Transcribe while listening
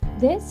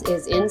This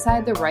is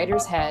Inside the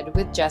Writer's Head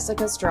with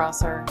Jessica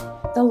Strasser,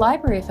 the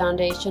Library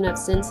Foundation of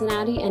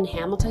Cincinnati and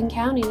Hamilton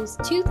Counties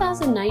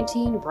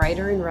 2019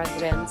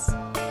 Writer-in-Residence.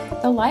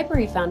 The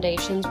Library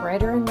Foundation's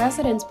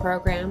Writer-in-Residence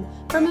program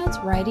promotes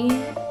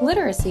writing,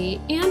 literacy,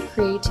 and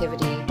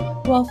creativity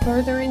while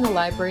furthering the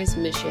library's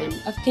mission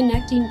of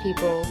connecting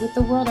people with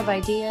the world of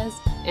ideas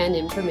and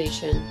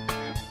information.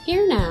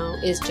 Here now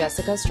is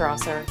Jessica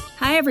Strasser.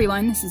 Hi,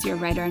 everyone. This is your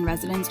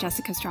Writer-in-Residence,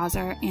 Jessica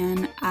Strasser,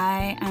 and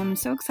I am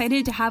so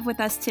excited to have with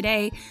us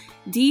today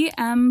Dee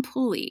M.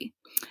 Pooley.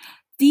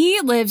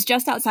 Dee lives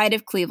just outside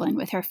of Cleveland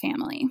with her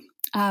family.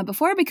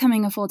 Before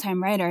becoming a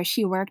full-time writer,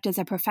 she worked as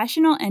a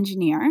professional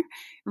engineer,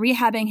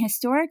 rehabbing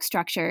historic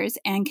structures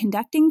and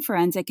conducting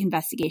forensic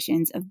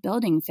investigations of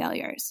building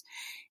failures.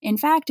 In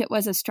fact, it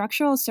was a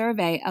structural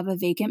survey of a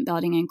vacant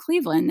building in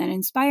Cleveland that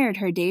inspired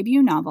her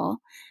debut novel,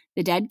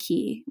 The Dead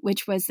Key,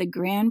 which was the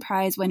grand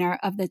prize winner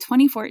of the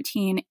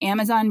 2014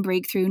 Amazon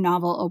Breakthrough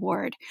Novel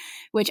Award,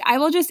 which I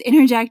will just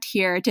interject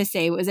here to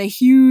say was a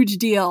huge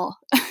deal.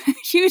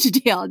 Huge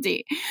deal,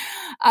 Dee.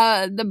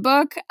 The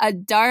book, a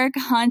dark,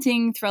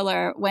 haunting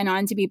thriller, went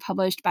on to be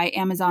published by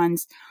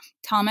Amazon's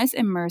Thomas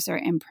and Mercer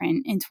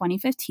imprint in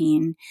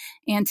 2015,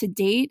 and to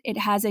date, it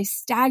has a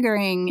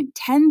staggering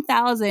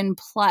 10,000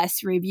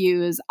 plus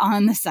reviews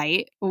on the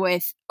site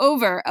with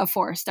over a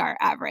 4-star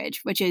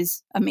average, which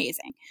is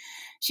amazing.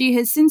 She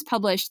has since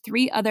published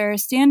 3 other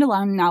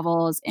standalone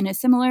novels in a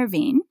similar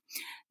vein: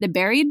 The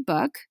Buried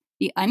Book,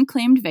 The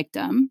Unclaimed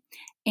Victim,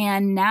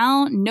 and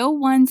now No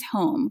One's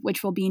Home,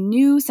 which will be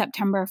new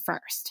September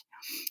 1st.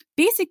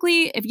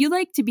 Basically, if you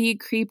like to be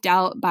creeped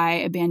out by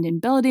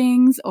abandoned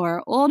buildings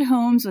or old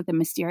homes with a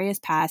mysterious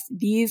past,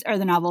 these are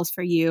the novels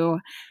for you.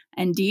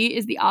 And Dee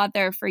is the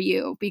author for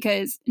you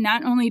because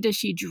not only does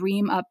she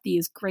dream up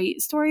these great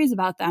stories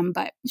about them,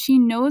 but she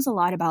knows a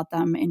lot about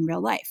them in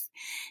real life.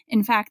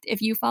 In fact,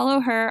 if you follow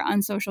her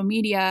on social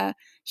media,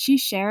 she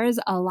shares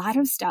a lot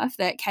of stuff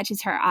that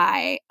catches her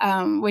eye,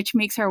 which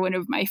makes her one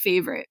of my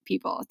favorite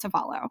people to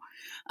follow.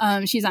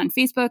 She's on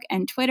Facebook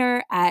and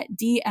Twitter at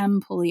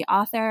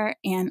dmpooleyauthor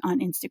and on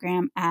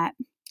Instagram at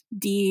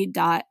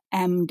d.m.pooley.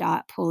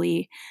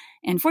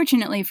 And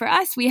fortunately for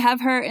us, we have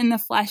her in the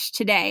flesh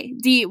today.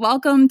 Dee,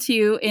 welcome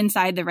to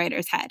Inside the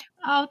Writer's Head.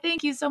 Oh,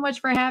 thank you so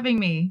much for having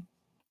me.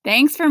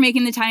 Thanks for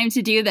making the time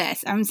to do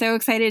this. I'm so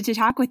excited to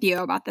talk with you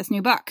about this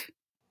new book.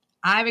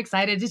 I'm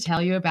excited to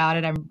tell you about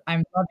it. I'm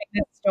loving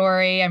this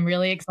story. I'm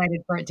really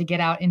excited for it to get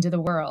out into the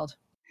world.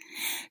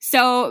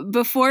 So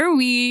before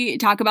we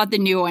talk about the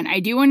new one,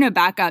 I do want to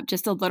back up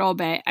just a little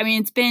bit. I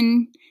mean, it's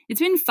been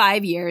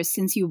 5 years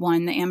since you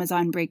won the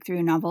Amazon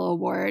Breakthrough Novel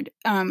Award.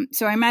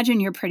 So I imagine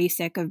you're pretty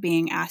sick of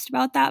being asked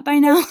about that by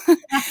now.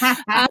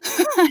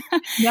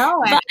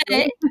 No,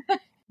 actually.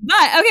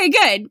 But okay,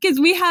 good, because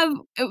we have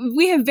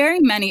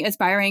very many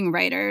aspiring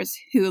writers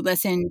who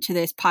listen to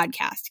this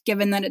podcast,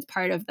 given that it's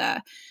part of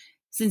the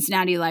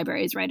Cincinnati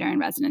Library's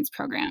Writer-in-Residence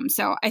program.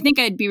 So I think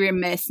I'd be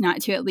remiss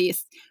not to at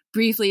least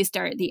briefly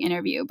start the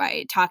interview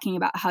by talking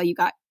about how you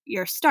got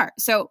your start.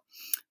 So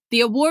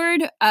the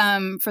award,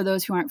 for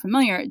those who aren't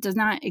familiar, does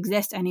not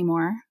exist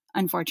anymore,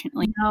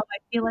 unfortunately. No, I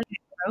feel like I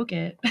broke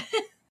it.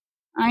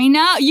 I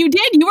know you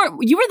did.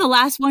 You were the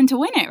last one to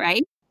win it,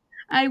 right?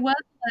 I was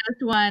the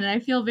last one. I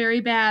feel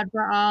very bad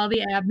for all the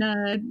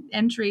ABNA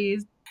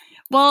entries.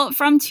 Well,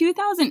 from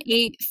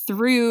 2008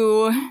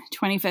 through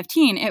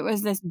 2015, it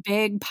was this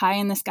big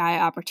pie-in-the-sky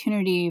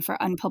opportunity for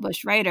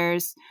unpublished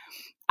writers.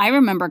 I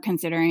remember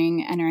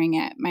considering entering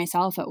it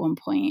myself at one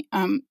point.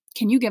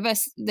 Can you give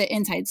us the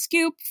inside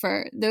scoop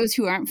for those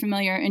who aren't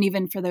familiar, and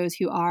even for those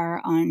who are,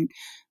 on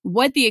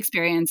what the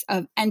experience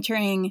of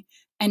entering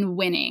and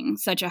winning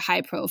such a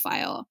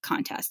high-profile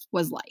contest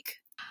was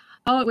like?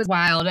 Oh, it was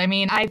wild. I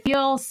mean, I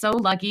feel so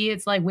lucky.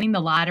 It's like winning the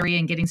lottery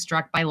and getting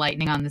struck by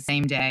lightning on the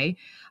same day.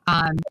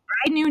 I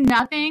knew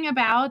nothing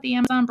about the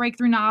Amazon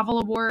Breakthrough Novel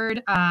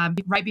Award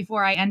right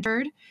before I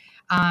entered.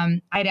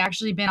 I'd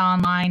actually been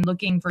online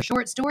looking for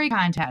short story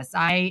contests.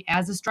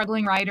 As a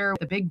struggling writer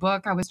with a big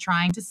book I was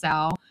trying to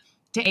sell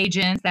to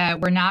agents that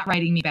were not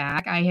writing me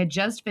back, I had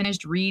just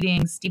finished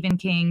reading Stephen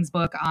King's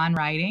book on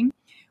writing,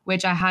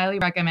 which I highly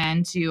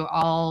recommend to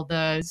all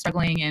the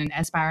struggling and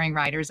aspiring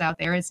writers out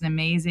there. It's an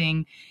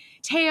amazing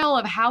tale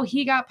of how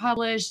he got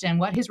published and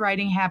what his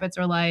writing habits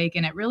are like.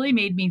 And it really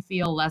made me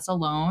feel less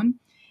alone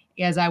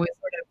as I was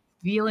sort of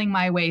feeling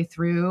my way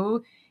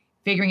through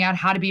figuring out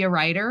how to be a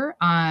writer.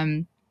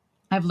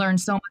 I've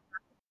learned so much.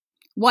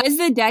 Was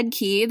The Dead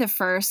Key the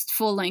first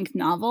full-length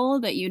novel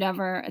that you'd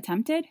ever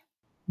attempted?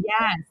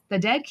 Yes, The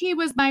Dead Key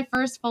was my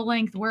first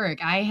full-length work.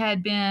 I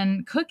had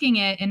been cooking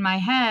it in my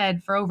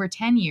head for over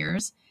 10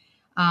 years.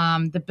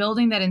 The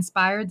building that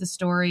inspired the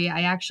story,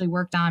 I actually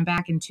worked on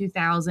back in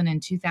 2000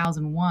 and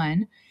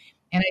 2001.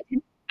 And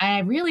I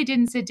really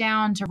didn't sit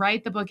down to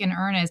write the book in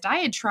earnest. I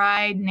had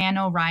tried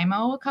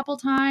NaNoWriMo a couple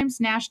times,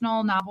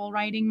 National Novel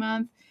Writing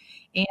Month.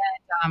 And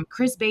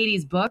Chris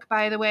Beatty's book,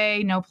 by the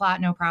way, No Plot,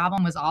 No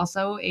Problem, was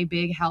also a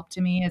big help to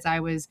me as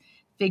I was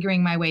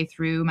figuring my way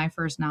through my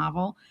first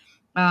novel.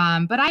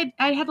 But I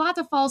had lots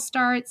of false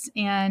starts,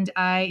 and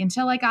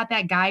until I got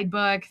that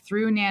guidebook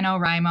through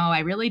NaNoWriMo, I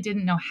really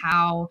didn't know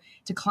how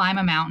to climb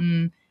a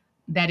mountain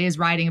that is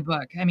writing a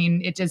book. I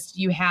mean,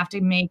 you have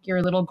to make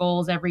your little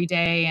goals every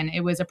day. And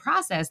it was a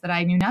process that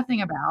I knew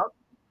nothing about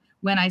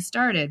when I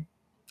started.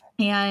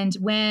 And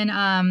when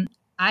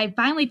I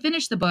finally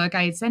finished the book,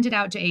 I sent it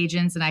out to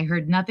agents and I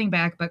heard nothing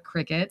back but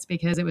crickets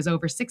because it was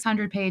over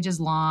 600 pages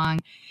long.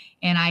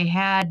 And I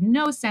had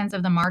no sense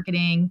of the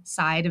marketing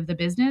side of the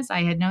business.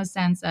 I had no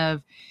sense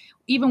of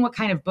even what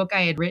kind of book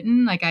I had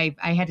written. Like I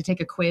had to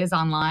take a quiz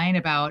online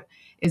about,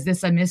 is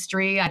this a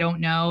mystery? I don't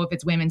know if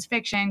it's women's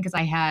fiction because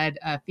I had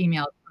a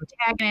female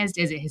protagonist.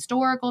 Is it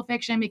historical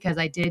fiction? Because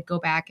I did go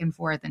back and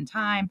forth in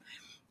time.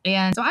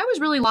 And so I was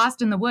really lost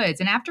in the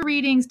woods. And after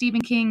reading Stephen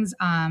King's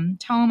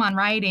tome on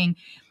writing,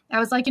 I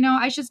was like,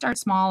 I should start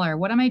smaller.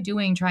 What am I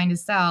doing trying to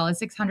sell a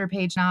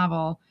 600-page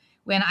novel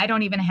when I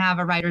don't even have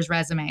a writer's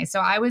resume? So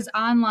I was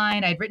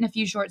online. I'd written a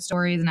few short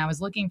stories and I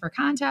was looking for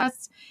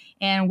contests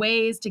and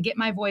ways to get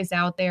my voice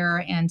out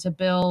there and to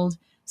build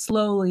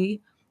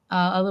slowly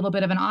a little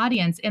bit of an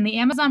audience. And the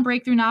Amazon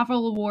Breakthrough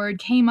Novel Award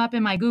came up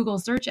in my Google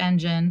search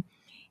engine.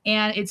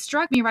 And it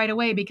struck me right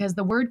away because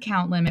the word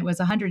count limit was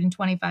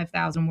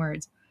 125,000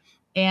 words.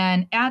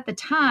 And at the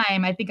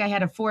time, I think I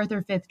had a fourth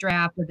or fifth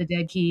draft of The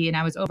Dead Key, and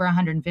I was over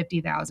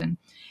 150,000.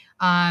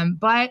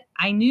 But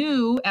I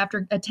knew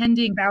after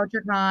attending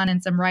VoucherCon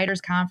and some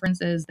writers'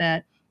 conferences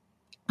that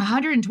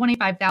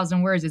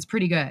 125,000 words is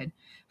pretty good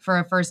for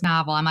a first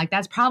novel. I'm like,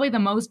 that's probably the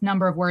most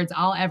number of words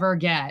I'll ever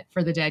get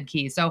for The Dead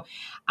Key. So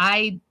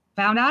I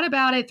found out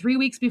about it 3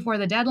 weeks before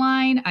the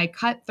deadline. I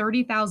cut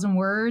 30,000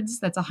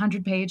 words, that's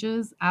 100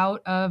 pages,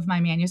 out of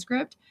my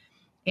manuscript.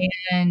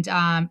 And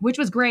which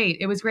was great.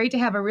 It was great to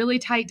have a really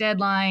tight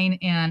deadline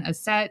and a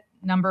set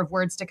number of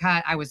words to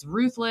cut. I was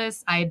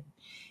ruthless. I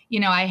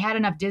had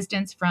enough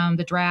distance from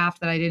the draft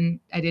that I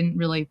didn't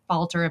really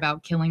falter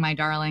about killing my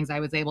darlings. I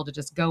was able to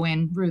just go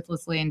in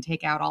ruthlessly and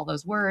take out all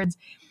those words.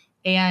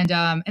 And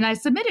I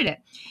submitted it.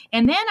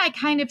 And then I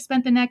kind of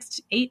spent the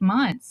next 8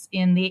 months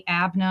in the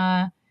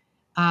ABNA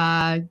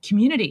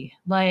community.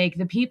 Like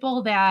the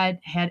people that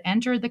had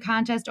entered the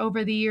contest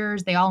over the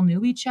years, they all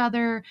knew each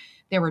other.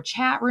 There were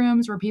chat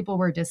rooms where people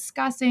were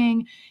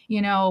discussing,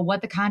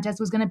 what the contest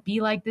was going to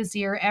be like this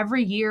year.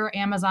 Every year,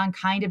 Amazon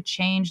kind of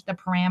changed the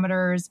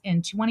parameters.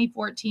 In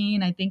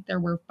 2014, I think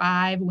there were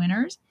 5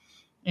 winners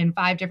in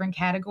 5 different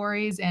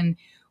categories. And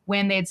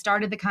when they had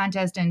started the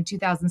contest in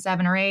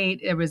 2007 or 8,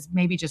 it was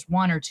maybe just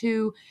 1 or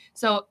 2.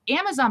 So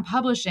Amazon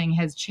publishing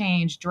has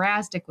changed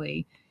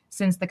drastically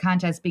since the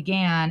contest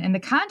began. And the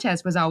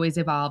contest was always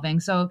evolving.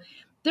 So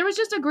there was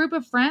just a group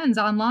of friends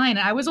online.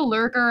 I was a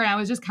lurker and I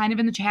was just kind of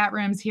in the chat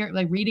rooms here,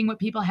 like reading what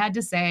people had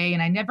to say.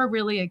 And I never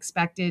really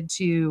expected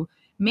to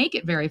make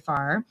it very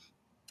far.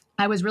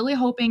 I was really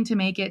hoping to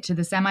make it to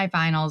the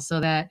semifinals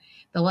so that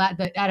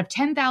out of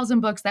 10,000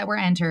 books that were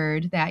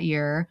entered that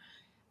year,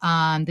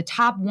 the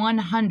top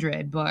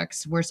 100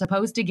 books were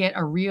supposed to get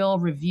a real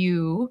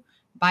review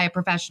by a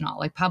professional.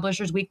 Like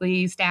Publishers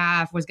Weekly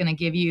staff was going to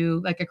give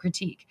you like a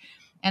critique.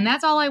 And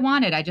that's all I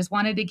wanted. I just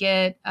wanted to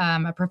get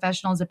a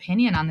professional's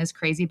opinion on this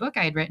crazy book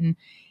I had written.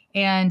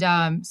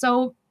 And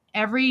so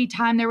every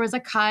time there was a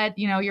cut,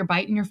 you're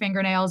biting your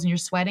fingernails and you're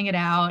sweating it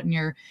out and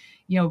you're,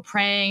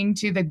 praying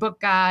to the book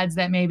gods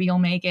that maybe you'll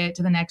make it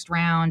to the next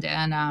round.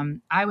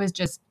 And I was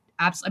just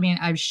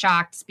I was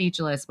shocked,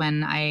 speechless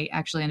when I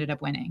actually ended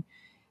up winning.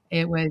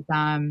 It was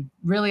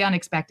really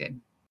unexpected.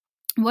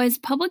 Was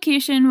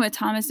publication with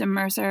Thomas and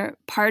Mercer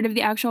part of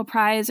the actual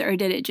prize, or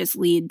did it just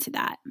lead to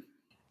that?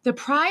 The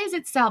prize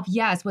itself,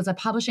 yes, was a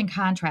publishing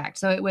contract.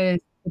 So it was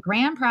the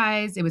grand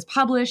prize. It was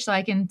published, so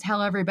I can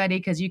tell everybody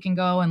because you can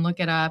go and look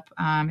it up.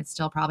 It's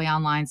still probably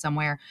online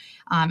somewhere.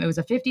 It was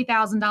a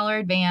 $50,000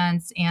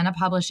 advance and a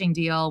publishing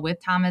deal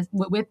with Thomas,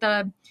 with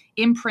the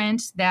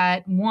imprint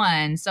that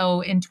won.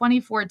 So in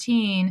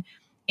 2014,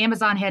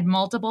 Amazon had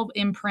multiple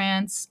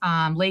imprints.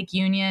 Lake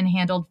Union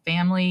handled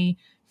family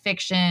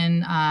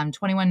fiction.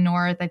 21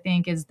 North, I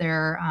think, is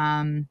their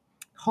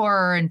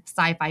horror and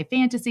sci-fi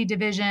fantasy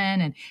division,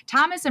 and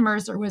Thomas and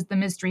Mercer was the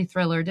mystery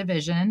thriller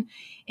division.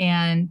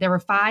 And there were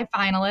 5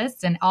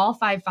 finalists, and all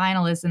 5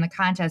 finalists in the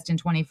contest in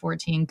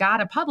 2014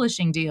 got a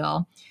publishing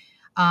deal.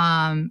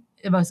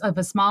 It was of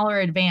a smaller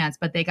advance,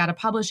 but they got a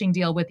publishing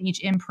deal with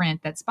each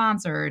imprint that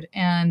sponsored.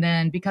 And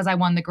then because I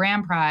won the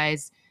grand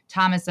prize,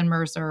 Thomas and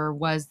Mercer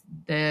was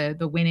the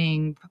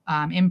winning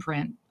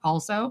imprint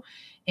also.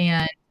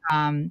 And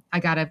I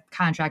got a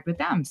contract with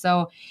them.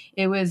 So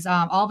it was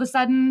all of a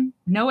sudden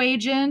no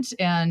agent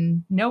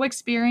and no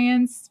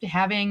experience,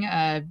 having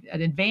an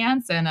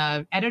advance and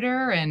an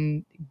editor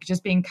and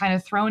just being kind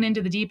of thrown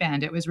into the deep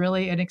end. It was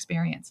really an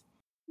experience.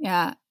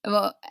 Yeah.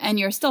 Well, and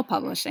you're still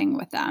publishing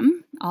with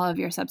them. All of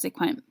your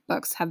subsequent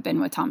books have been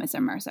with Thomas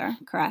and Mercer,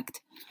 correct?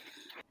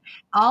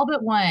 All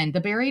but one. The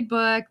Buried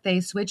book,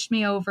 they switched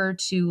me over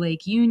to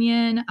Lake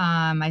Union.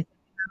 I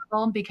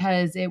think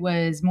because it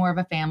was more of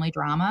a family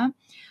drama.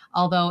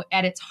 Although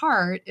at its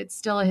heart, it's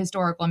still a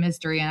historical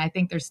mystery. And I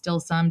think there's still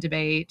some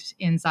debate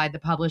inside the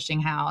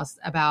publishing house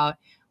about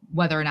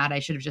whether or not I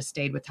should have just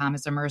stayed with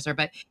Thomas and Mercer.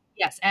 But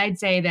yes, I'd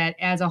say that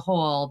as a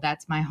whole,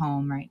 that's my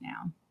home right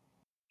now.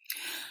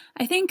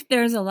 I think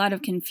there's a lot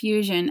of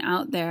confusion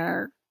out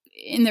there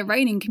in the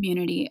writing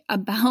community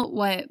about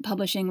what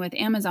publishing with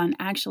Amazon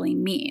actually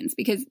means,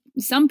 because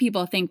some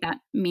people think that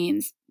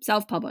means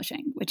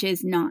self-publishing, which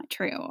is not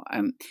true.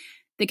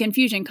 The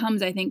confusion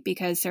comes, I think,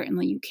 because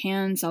certainly you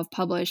can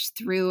self-publish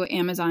through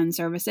Amazon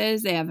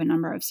services. They have a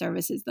number of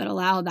services that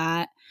allow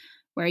that,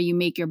 where you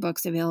make your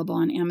books available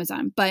on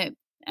Amazon. But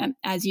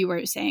as you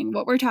were saying,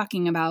 what we're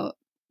talking about,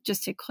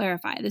 just to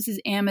clarify, this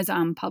is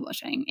Amazon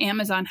publishing.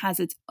 Amazon has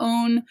its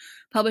own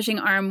publishing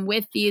arm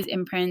with these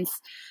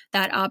imprints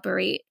that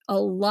operate a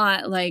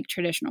lot like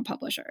traditional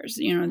publishers.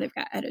 You know, they've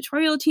got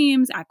editorial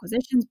teams,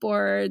 acquisitions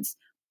boards,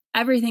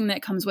 everything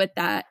that comes with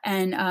that.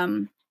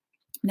 And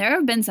there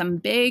have been some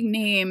big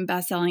name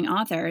best-selling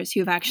authors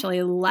who've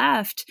actually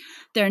left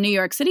their New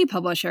York City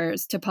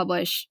publishers to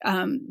publish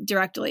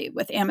directly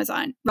with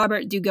Amazon.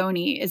 Robert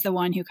Dugoni is the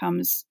one who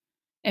comes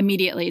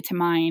immediately to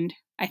mind.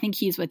 I think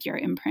he's with your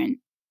imprint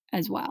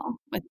as well.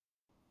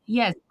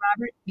 Yes,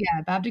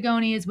 Bob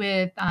Dugoni is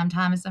with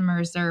Thomas and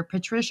Mercer.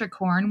 Patricia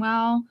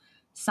Cornwell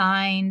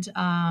signed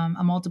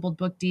a multiple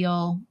book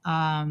deal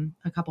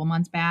a couple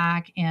months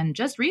back. And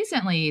just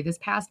recently, this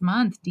past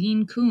month,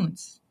 Dean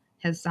Koontz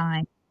has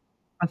signed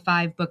a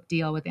 5-book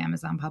deal with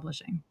Amazon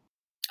Publishing.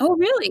 Oh,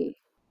 really?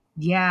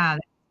 Yeah,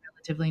 that's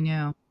relatively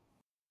new.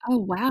 Oh,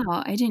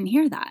 wow. I didn't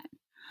hear that.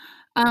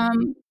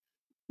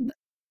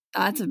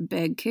 That's a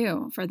big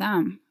coup for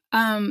them.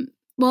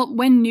 Well,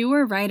 when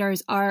newer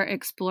writers are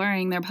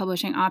exploring their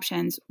publishing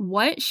options,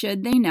 what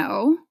should they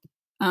know,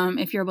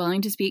 if you're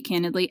willing to speak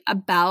candidly,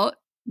 about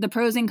the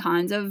pros and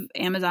cons of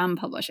Amazon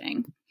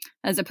publishing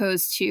as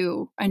opposed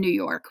to a New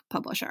York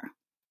publisher?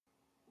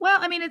 Well,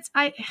 I mean,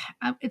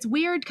 it's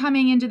weird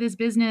coming into this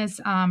business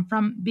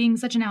from being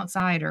such an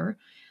outsider.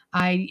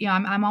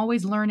 I'm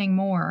always learning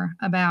more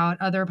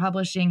about other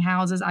publishing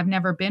houses. I've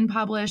never been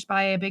published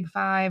by a big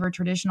 5 or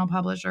traditional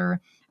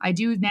publisher. I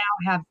do now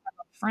have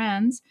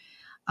friends.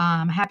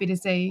 Happy to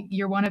say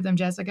you're one of them,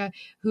 Jessica,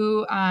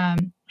 who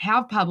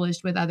have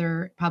published with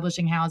other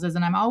publishing houses.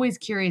 And I'm always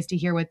curious to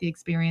hear what the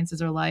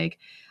experiences are like.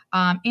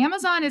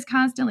 Amazon is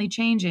constantly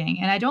changing,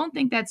 and I don't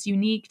think that's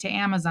unique to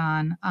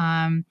Amazon.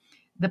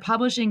 The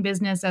publishing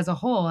business as a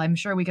whole, I'm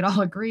sure we could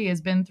all agree,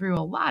 has been through a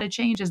lot of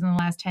changes in the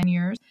last 10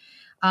 years.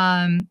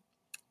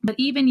 But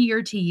even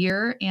year to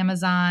year,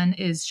 Amazon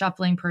is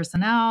shuffling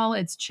personnel.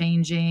 It's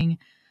changing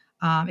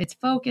its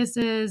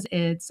focuses.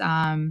 It's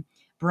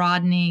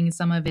broadening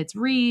some of its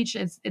reach.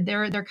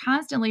 They're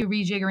constantly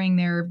rejiggering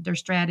their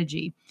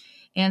strategy.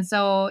 And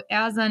so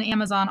as an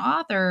Amazon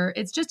author,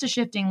 it's just a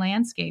shifting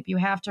landscape. You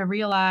have to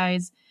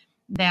realize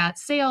that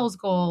sales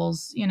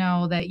goals,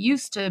 that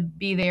used to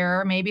be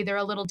there, maybe they're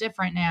a little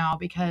different now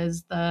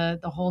because the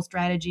whole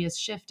strategy has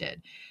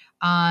shifted.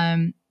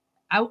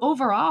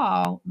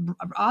 Overall,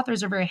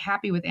 authors are very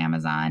happy with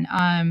Amazon.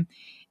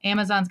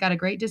 Amazon's got a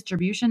great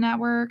distribution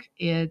network.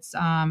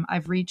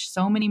 I've reached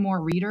so many more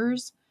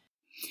readers.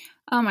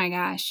 Oh my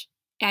gosh.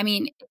 I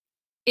mean,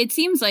 it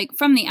seems like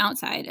from the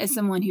outside, as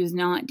someone who's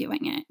not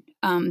doing it,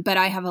 but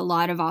I have a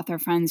lot of author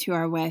friends who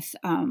are with,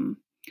 I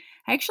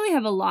actually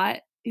have a lot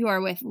who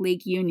are with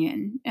Lake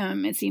Union,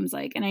 it seems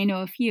like, and I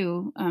know a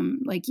few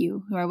like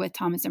you who are with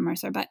Thomas and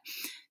Mercer, but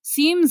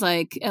seems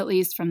like, at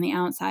least from the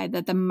outside,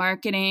 that the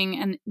marketing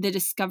and the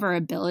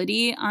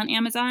discoverability on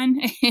Amazon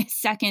is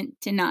second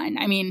to none.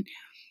 I mean,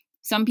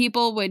 some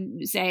people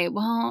would say,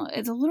 well,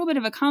 it's a little bit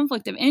of a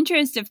conflict of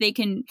interest if they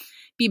can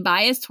be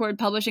biased toward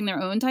publishing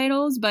their own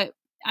titles. But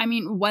I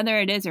mean, whether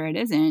it is or it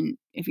isn't,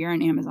 if you're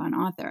an Amazon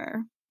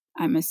author,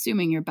 I'm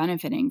assuming you're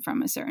benefiting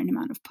from a certain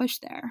amount of push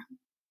there,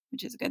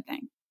 which is a good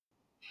thing.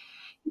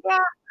 Yeah,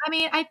 I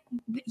mean,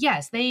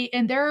 yes,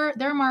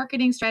 their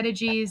marketing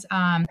strategies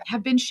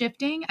have been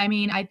shifting. I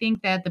mean, I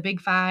think that the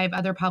big 5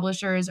 other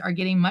publishers are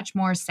getting much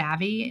more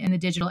savvy in the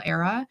digital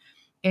era.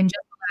 In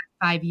just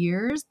the last 5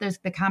 years, there's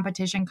the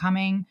competition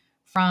coming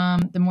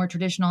from the more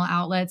traditional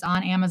outlets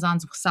on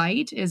Amazon's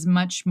site is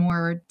much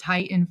more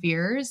tight and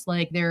fierce.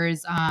 Like there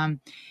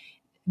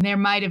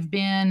might have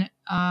been,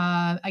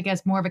 I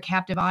guess, more of a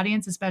captive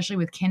audience, especially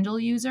with Kindle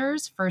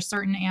users for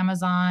certain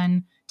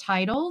Amazon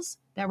titles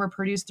that were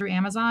produced through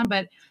Amazon.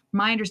 But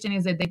my understanding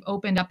is that they've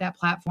opened up that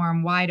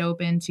platform wide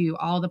open to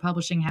all the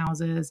publishing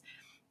houses.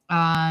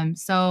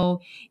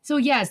 So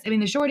yes, I mean,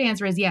 the short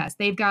answer is yes,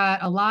 they've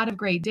got a lot of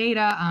great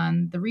data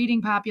on the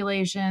reading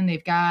population.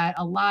 They've got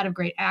a lot of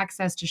great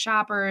access to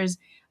shoppers.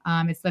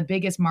 It's the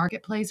biggest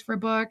marketplace for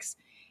books.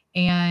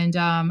 And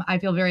I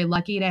feel very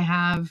lucky to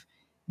have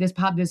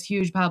this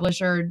huge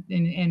publisher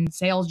and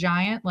sales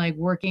giant like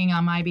working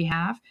on my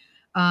behalf.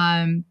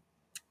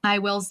 I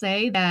will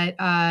say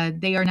that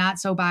they are not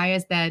so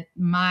biased that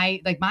my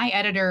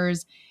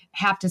editors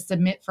have to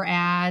submit for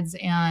ads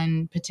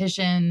and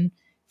petition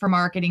for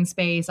marketing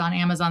space on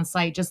Amazon's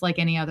site, just like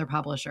any other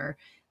publisher.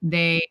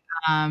 They're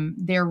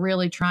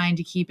really trying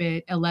to keep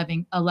it a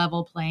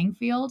level playing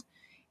field.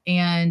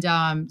 And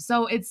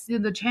so it's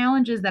the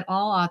challenges that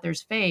all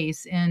authors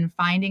face in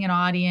finding an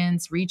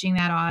audience, reaching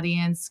that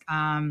audience,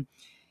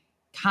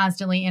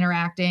 constantly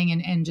interacting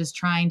and just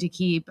trying to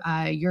keep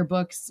your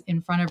books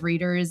in front of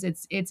readers.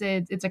 It's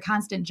a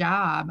constant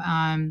job,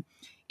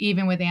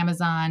 even with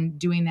Amazon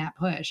doing that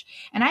push.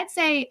 And I'd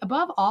say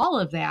above all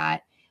of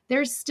that,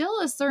 there's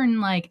still a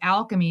certain like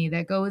alchemy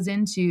that goes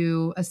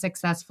into a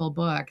successful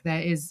book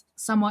that is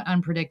somewhat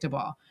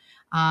unpredictable.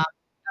 A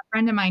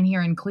friend of mine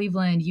here in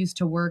Cleveland used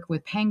to work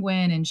with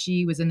Penguin, and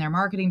she was in their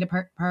marketing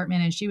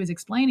department, and she was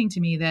explaining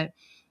to me that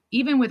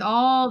even with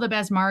all the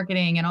best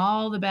marketing and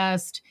all the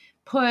best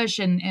push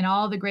and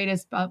all the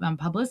greatest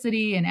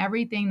publicity and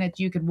everything that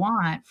you could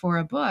want for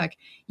a book,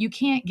 you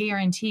can't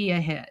guarantee a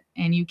hit,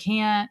 and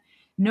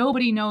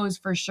nobody knows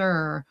for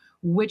sure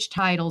which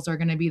titles are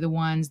going to be the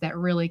ones that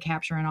really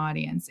capture an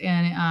audience.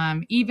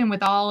 And even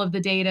with all of the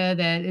data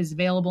that is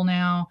available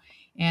now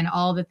and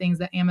all the things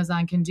that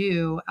Amazon can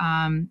do,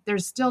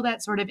 there's still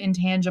that sort of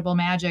intangible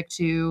magic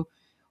to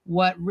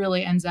what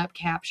really ends up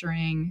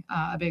capturing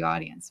a big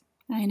audience.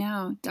 I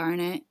know, darn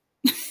it.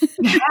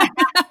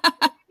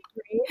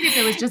 If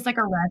it was just like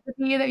a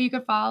recipe that you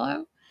could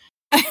follow.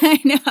 I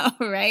know,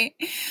 right?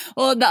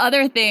 Well, the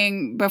other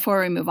thing,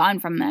 before we move on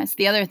from this,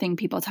 the other thing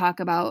people talk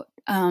about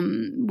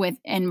with,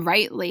 and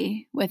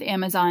rightly, with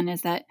Amazon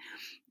is that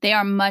they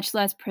are much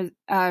less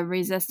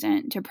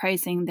resistant to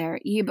pricing their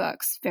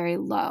ebooks very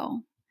low.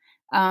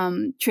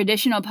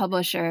 Traditional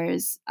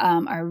publishers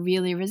are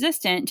really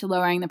resistant to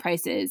lowering the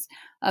prices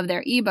of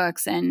their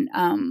ebooks. And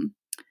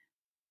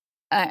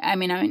I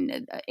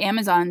mean,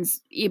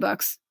 Amazon's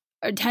ebooks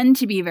tend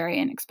to be very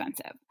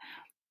inexpensive,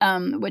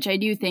 which I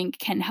do think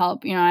can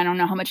help. You know, I don't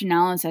know how much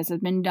analysis has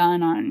been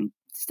done on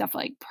stuff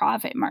like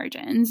profit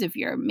margins if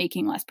you're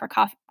making less per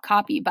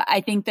copy, but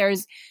I think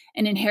there's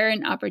an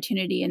inherent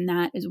opportunity in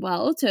that as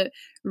well to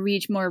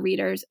reach more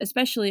readers,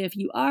 especially if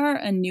you are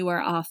a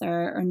newer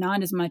author or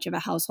not as much of a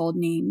household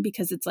name,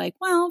 because it's like,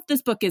 well, if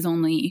this book is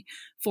only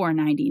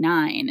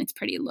 $4.99, it's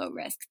pretty low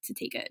risk to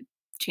take a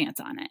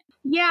chance on it.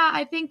 Yeah,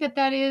 I think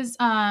that is,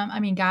 I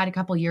mean, God, a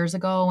couple years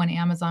ago when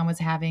Amazon was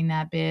having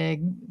that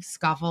big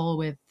scuffle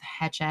with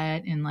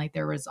Hachette and like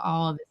there was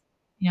all of this,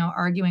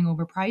 arguing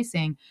over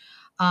pricing.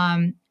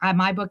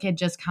 My book had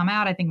just come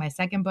out. I think my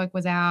second book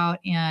was out,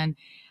 and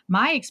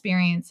my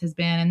experience has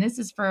been, and this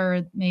is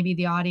for maybe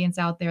the audience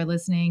out there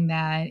listening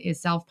that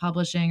is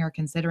self-publishing or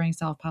considering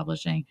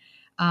self-publishing.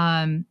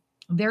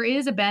 There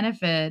is a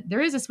benefit.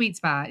 There is a sweet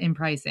spot in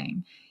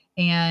pricing.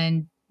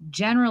 And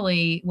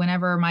generally,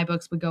 whenever my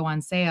books would go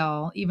on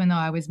sale, even though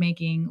I was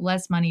making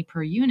less money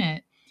per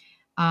unit,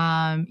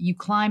 you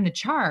climb the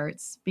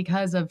charts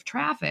because of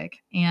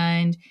traffic.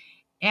 And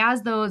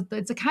as those,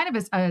 it's a kind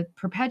of a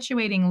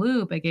perpetuating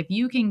loop. Like if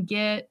you can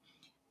get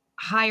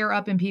higher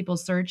up in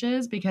people's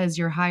searches because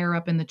you're higher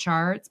up in the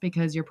charts,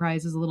 because your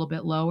price is a little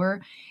bit lower,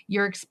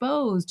 you're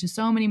exposed to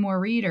so many more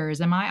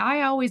readers. And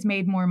I always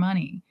made more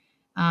money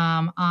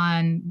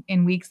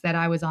in weeks that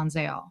I was on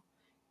sale.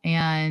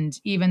 And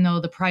even though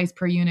the price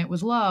per unit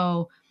was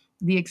low,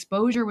 the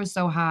exposure was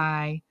so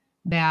high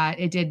that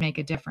it did make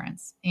a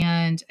difference.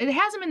 And it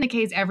hasn't been the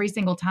case every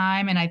single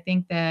time. And I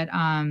think that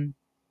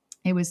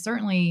it was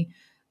certainly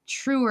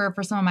truer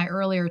for some of my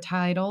earlier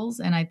titles.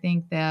 And I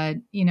think that,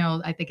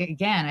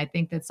 I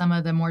think that some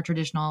of the more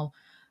traditional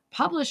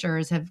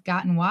publishers have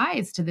gotten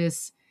wise to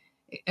this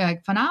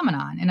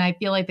phenomenon. And I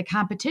feel like the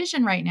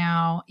competition right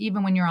now,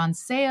 even when you're on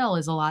sale,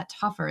 is a lot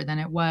tougher than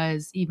it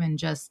was even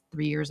just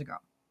 3 years ago.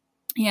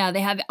 Yeah,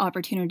 they have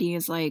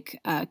opportunities like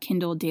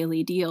Kindle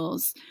Daily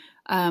Deals,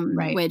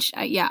 right. Which,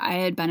 I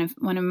had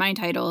one of my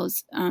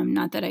titles,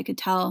 not that I could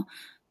tell,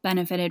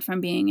 benefited from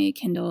being a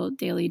Kindle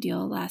Daily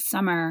Deal last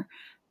summer.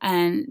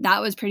 And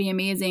that was pretty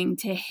amazing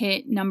to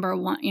hit number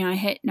one. I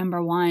hit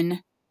number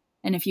one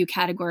in a few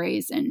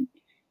categories. And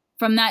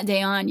from that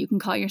day on, you can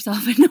call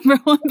yourself a number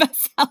one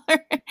bestseller,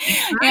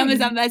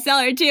 Amazon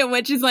bestseller too,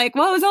 which is like,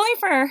 well, it was only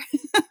for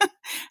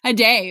a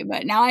day,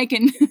 but now I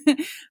can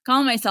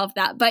call myself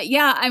that. But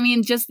yeah, I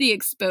mean, just the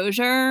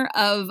exposure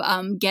of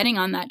getting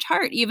on that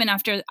chart, even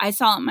after I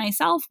saw it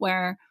myself,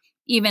 where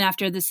even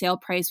after the sale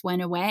price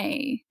went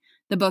away,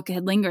 the book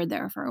had lingered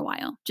there for a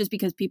while just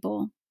because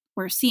people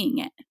were seeing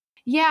it.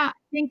 Yeah,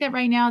 I think that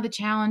right now the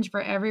challenge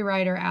for every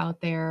writer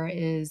out there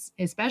is,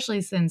 especially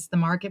since the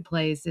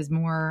marketplace is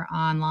more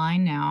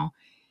online now,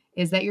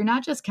 is that you're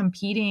not just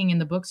competing in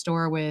the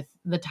bookstore with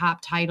the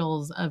top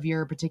titles of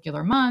your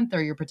particular month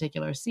or your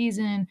particular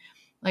season.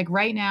 Like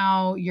right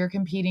now, you're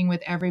competing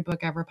with every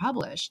book ever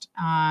published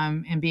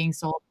and being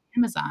sold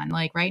on Amazon.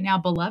 Like right now,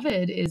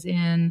 Beloved is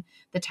in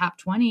the top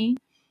 20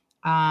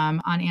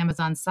 on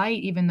Amazon's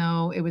site, even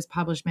though it was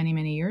published many,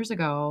 many years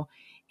ago.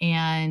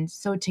 And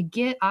so to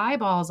get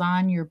eyeballs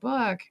on your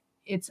book,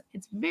 it's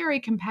very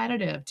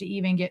competitive to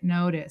even get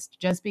noticed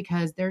just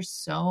because there's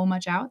so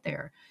much out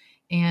there.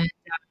 And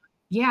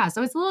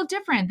so it's a little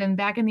different than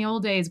back in the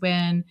old days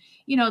when,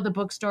 the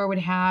bookstore would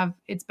have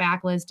its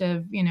backlist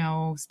of,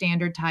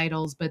 standard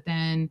titles, but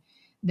then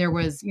there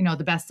was,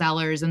 the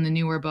bestsellers and the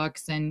newer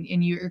books, and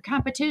your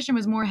competition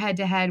was more head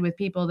to head with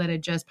people that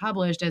had just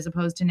published, as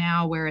opposed to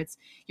now where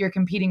you're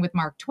competing with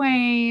Mark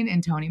Twain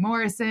and Toni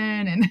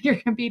Morrison, and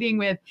you're competing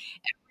with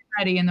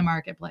everybody in the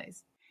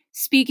marketplace.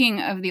 Speaking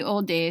of the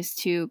old days,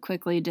 to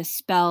quickly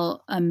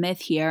dispel a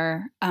myth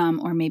here,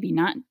 or maybe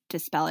not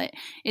dispel it,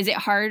 is it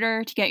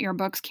harder to get your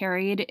books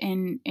carried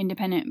in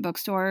independent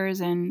bookstores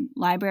and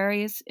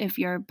libraries if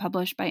you're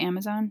published by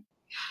Amazon?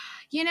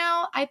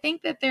 I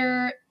think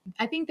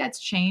that's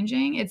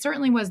changing. It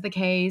certainly was the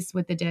case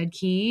with The Dead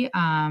Key.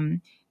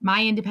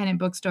 My independent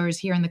bookstores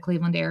here in the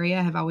Cleveland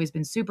area have always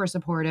been super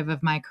supportive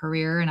of my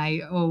career, and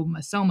I owe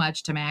so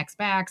much to Max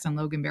Bax and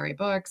Loganberry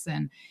Books,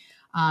 and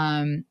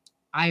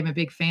I'm a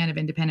big fan of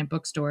independent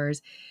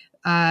bookstores.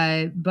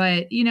 But,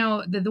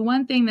 the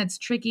one thing that's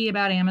tricky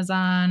about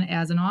Amazon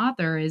as an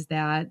author is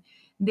that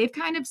they've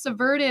kind of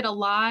subverted a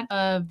lot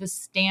of the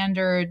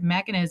standard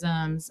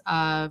mechanisms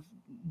of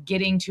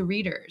getting to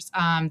readers.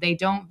 They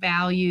don't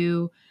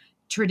value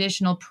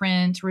traditional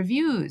print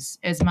reviews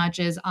as much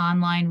as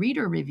online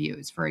reader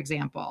reviews, for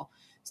example.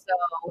 So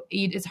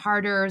it's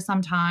harder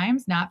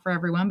sometimes, not for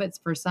everyone, but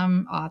for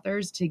some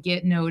authors to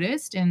get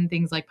noticed in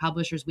things like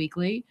Publishers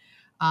Weekly,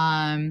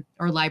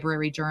 or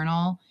Library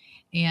Journal.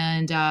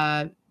 And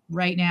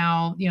right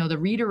now, the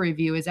reader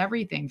review is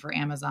everything for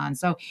Amazon.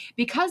 So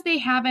because they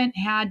haven't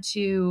had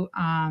to,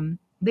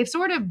 they've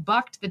sort of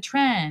bucked the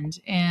trend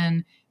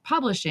in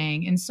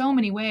publishing in so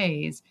many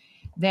ways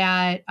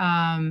that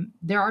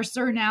there are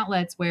certain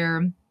outlets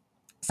where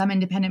some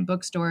independent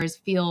bookstores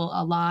feel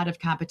a lot of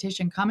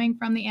competition coming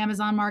from the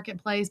Amazon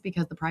marketplace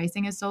because the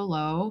pricing is so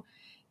low.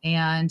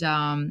 And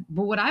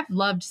but what I've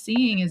loved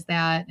seeing is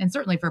that, and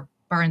certainly for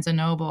Barnes and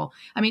Noble,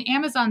 I mean,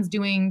 Amazon's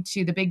doing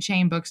to the big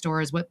chain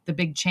bookstores what the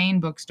big chain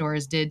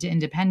bookstores did to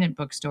independent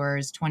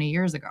bookstores 20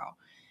 years ago.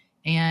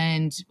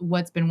 And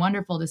what's been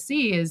wonderful to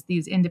see is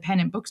these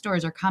independent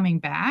bookstores are coming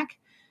back.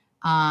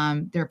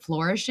 They're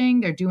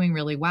flourishing. They're doing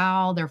really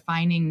well. They're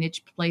finding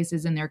niche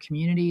places in their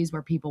communities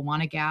where people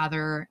want to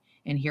gather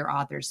and hear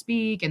authors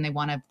speak, and they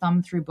want to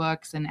thumb through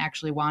books and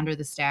actually wander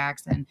the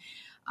stacks. And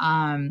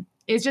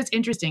it's just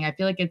interesting. I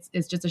feel like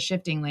it's just a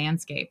shifting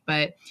landscape.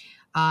 But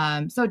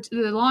so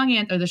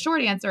the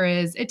short answer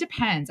is it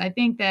depends. I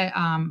think that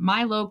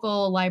my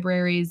local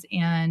libraries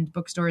and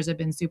bookstores have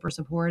been super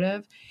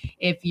supportive.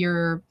 If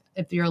you're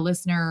a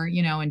listener,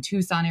 in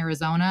Tucson,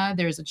 Arizona,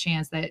 there's a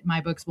chance that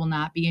my books will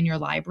not be in your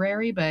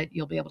library, but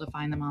you'll be able to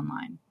find them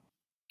online.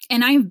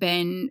 And I've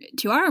been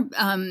to our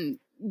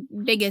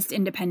biggest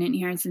independent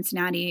here in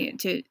Cincinnati,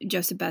 to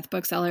Joseph Beth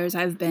Booksellers.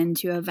 I've been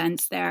to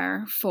events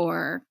there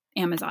for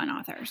Amazon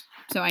authors.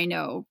 So I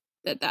know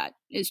that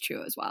is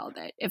true as well,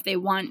 that if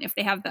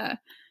they have the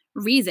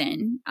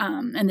reason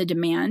and the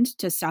demand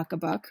to stock a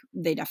book,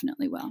 they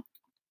definitely will.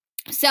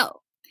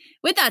 So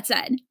with that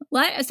said,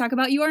 let us talk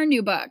about your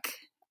new book,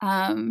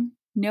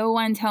 No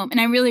One's Home. And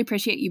I really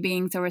appreciate you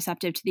being so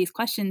receptive to these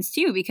questions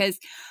too, because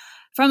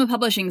from a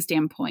publishing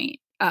standpoint,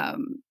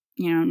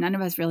 none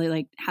of us really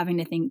like having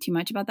to think too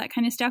much about that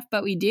kind of stuff,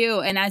 but we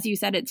do. And as you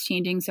said, it's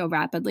changing so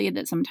rapidly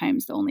that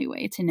sometimes the only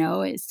way to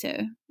know is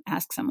to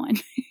ask someone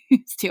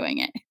who's doing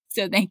it.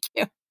 So thank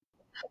you.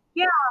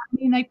 Yeah,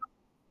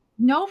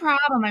 no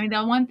problem.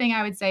 The one thing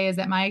I would say is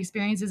that my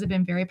experiences have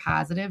been very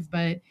positive,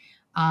 but,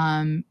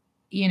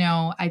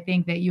 I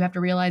think that you have to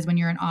realize when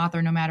you're an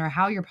author, no matter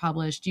how you're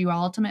published, you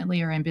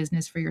ultimately are in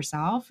business for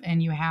yourself,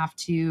 and you have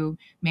to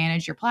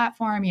manage your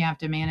platform. You have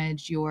to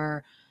manage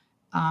your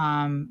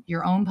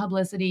own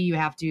publicity. You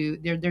have to,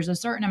 there's a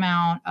certain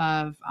amount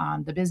of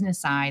the business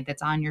side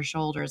that's on your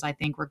shoulders, I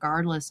think,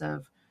 regardless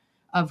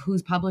of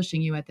who's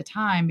publishing you at the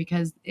time,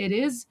 because it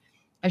is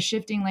a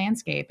shifting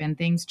landscape and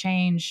things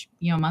change,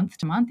 month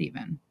to month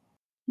even.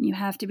 You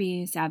have to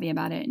be savvy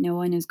about it. No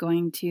one is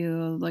going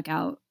to look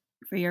out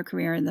for your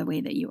career the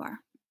way that you are.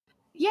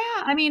 Yeah.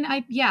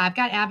 I've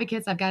got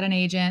advocates. I've got an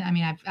agent.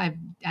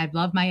 I've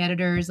loved my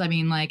editors.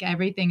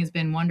 Everything has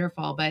been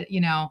wonderful, but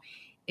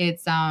it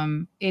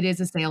is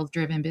a sales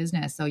driven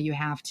business. So you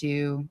have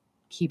to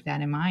keep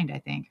that in mind, I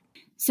think.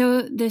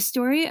 So the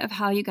story of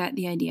how you got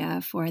the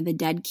idea for The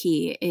Dead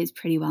Key is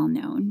pretty well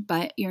known,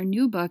 but your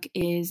new book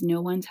is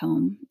No One's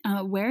Home.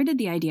 Where did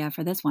the idea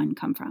for this one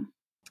come from?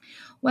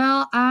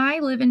 Well, I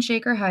live in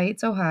Shaker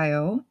Heights,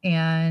 Ohio,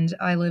 and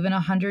I live in a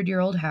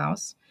 100-year-old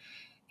house.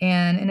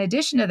 And in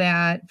addition to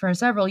that, for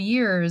several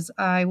years,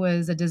 I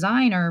was a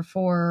designer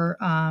for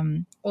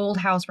old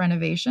house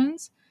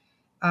renovations.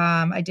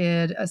 I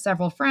did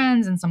several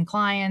friends and some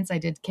clients. I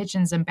did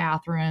kitchens and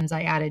bathrooms.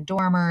 I added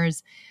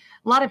dormers,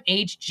 a lot of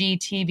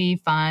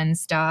HGTV fun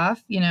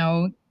stuff,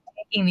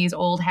 taking these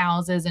old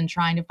houses and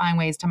trying to find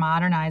ways to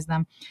modernize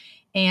them.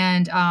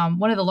 And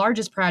one of the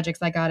largest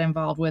projects I got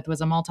involved with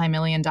was a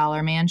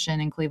multi-million-dollar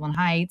mansion in Cleveland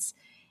Heights.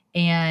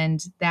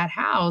 And that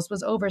house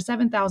was over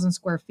 7,000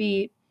 square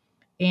feet.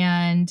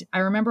 And I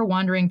remember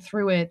wandering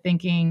through it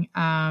thinking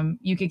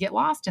you could get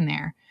lost in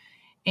there.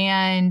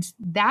 And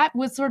that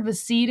was sort of a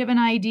seed of an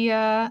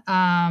idea.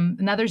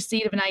 Another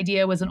seed of an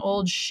idea was an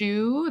old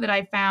shoe that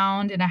I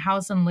found in a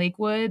house in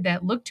Lakewood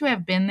that looked to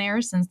have been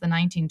there since the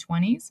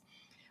 1920s.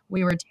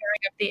 We were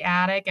tearing up the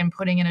attic and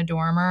putting in a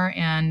dormer,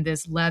 and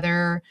this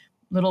leather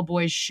little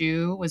boy's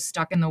shoe was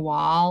stuck in the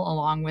wall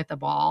along with a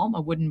ball,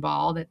 a wooden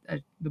ball that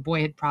the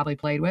boy had probably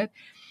played with.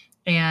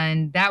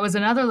 And that was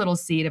another little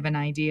seed of an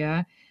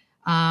idea.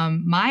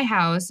 My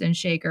house in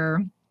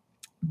Shaker,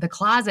 the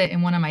closet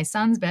in one of my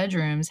son's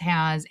bedrooms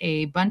has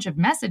a bunch of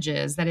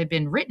messages that had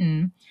been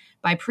written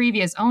by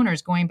previous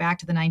owners going back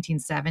to the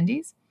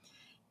 1970s.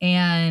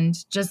 And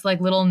just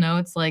like little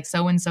notes like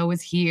so-and-so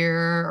was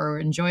here, or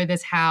enjoy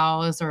this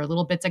house, or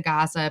little bits of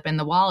gossip. And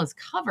the wall is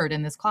covered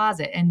in this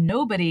closet, and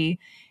nobody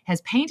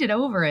has painted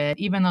over it,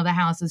 even though the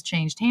house has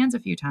changed hands a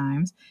few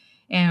times.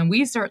 And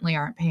we certainly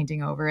aren't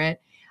painting over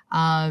it.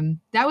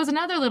 That was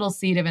another little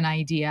seed of an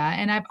idea.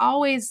 And I've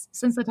always,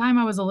 since the time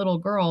I was a little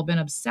girl, been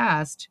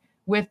obsessed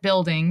with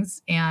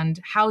buildings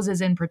and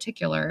houses in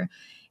particular.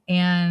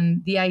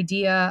 And the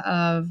idea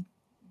of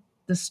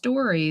the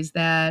stories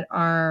that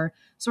are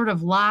sort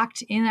of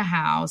locked in a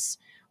house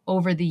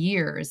over the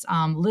years,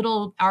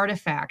 little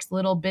artifacts,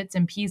 little bits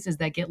and pieces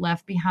that get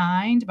left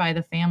behind by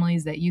the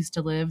families that used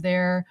to live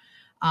there,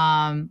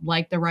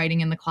 like the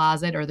writing in the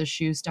closet or the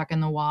shoe stuck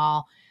in the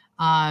wall.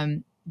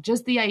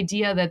 Just the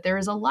idea that there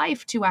is a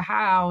life to a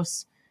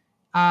house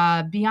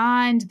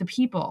beyond the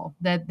people,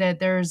 that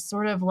there's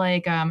sort of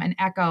like an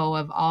echo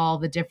of all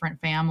the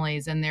different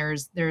families, and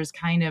there's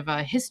kind of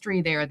a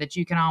history there that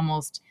you can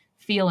almost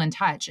feel and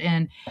touch.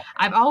 And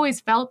I've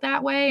always felt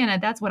that way,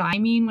 and that's what I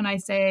mean when I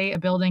say a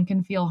building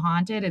can feel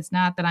haunted. It's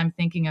not that I'm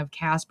thinking of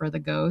Casper the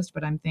ghost,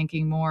 but I'm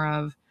thinking more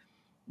of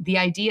the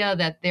idea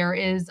that there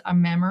is a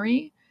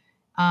memory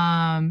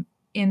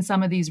in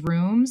some of these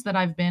rooms that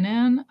I've been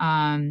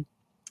in.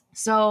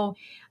 So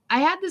I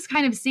had this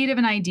kind of seed of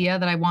an idea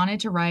that I wanted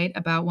to write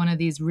about one of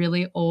these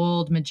really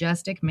old,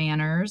 majestic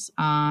manors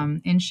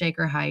in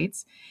Shaker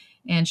Heights.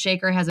 And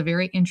Shaker has a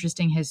very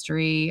interesting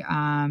history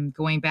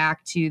going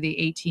back to the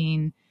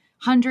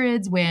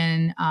 1800s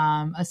when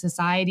a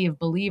society of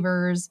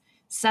believers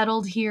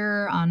settled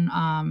here on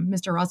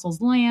Mr.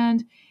 Russell's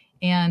land.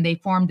 And they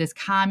formed this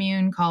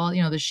commune called,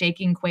 the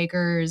Shaking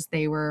Quakers.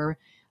 They were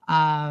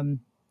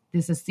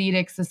this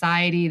ascetic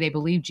society. They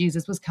believed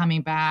Jesus was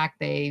coming back.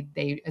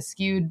 They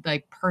eschewed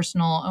like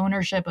personal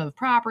ownership of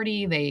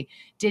property. They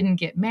didn't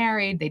get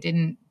married. They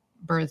didn't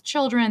birth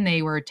children.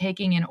 They were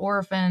taking in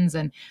orphans,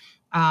 and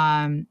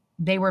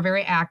they were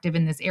very active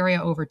in this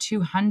area. Over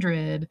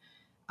 200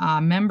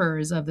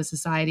 members of the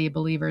Society of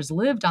Believers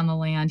lived on the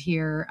land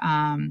here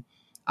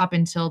up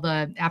until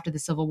after the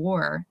Civil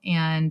War,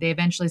 and they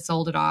eventually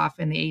sold it off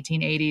in the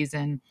 1880s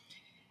and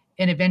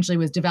eventually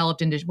was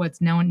developed into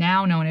what's now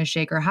known as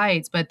Shaker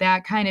Heights. But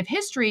that kind of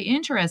history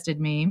interested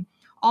me.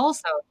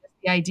 Also,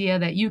 the idea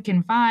that you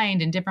can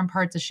find in different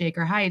parts of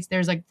Shaker Heights,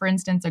 there's like, for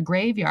instance, a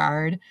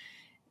graveyard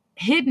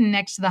hidden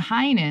next to the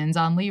Heinens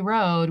on Lee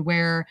Road,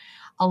 where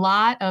a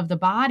lot of the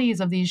bodies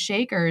of these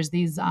Shakers,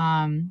 this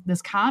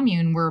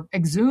commune, were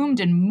exhumed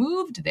and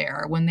moved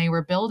there when they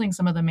were building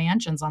some of the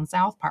mansions on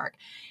South Park.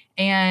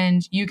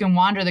 And you can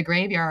wander the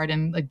graveyard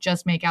and like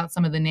just make out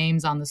some of the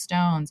names on the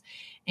stones.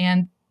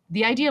 And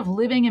the idea of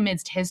living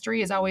amidst history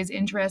has always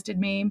interested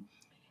me.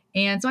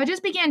 And so I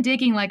just began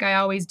digging like I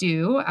always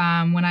do.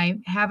 When I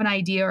have an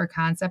idea or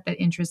concept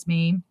that interests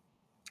me,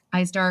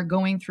 I start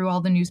going through all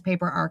the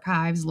newspaper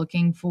archives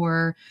looking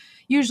for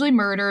usually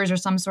murders or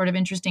some sort of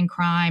interesting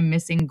crime,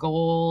 missing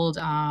gold,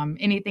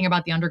 anything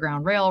about the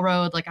Underground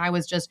Railroad. Like I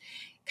was just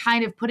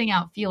kind of putting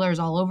out feelers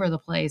all over the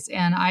place.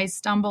 And I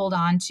stumbled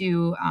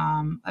onto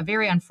a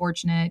very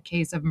unfortunate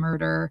case of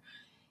murder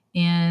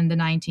in the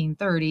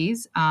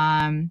 1930s,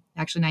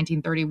 actually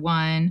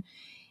 1931.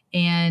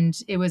 And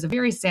it was a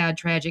very sad,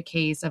 tragic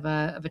case of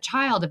a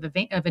child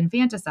of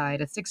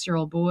infanticide, a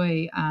 6-year-old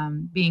boy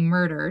being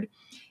murdered.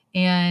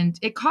 And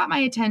it caught my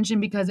attention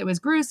because it was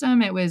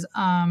gruesome. It was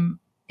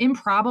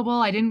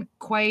improbable.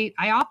 I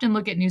often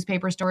look at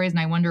newspaper stories and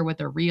I wonder what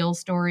the real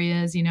story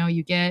is.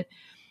 You get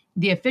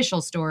the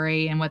official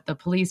story and what the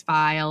police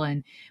file,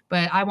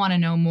 but I want to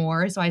know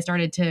more. So I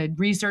started to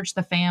research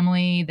the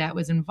family that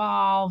was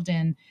involved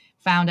and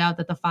found out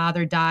that the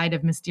father died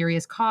of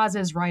mysterious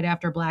causes right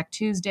after Black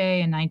Tuesday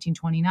in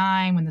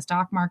 1929 when the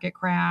stock market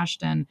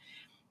crashed. And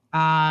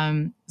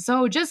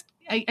so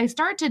I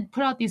start to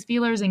put out these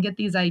feelers and get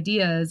these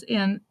ideas.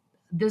 And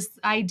this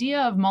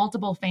idea of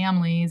multiple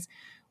families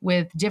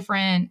with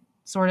different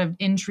sort of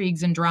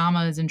intrigues and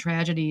dramas and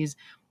tragedies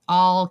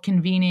all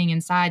convening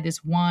inside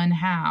this one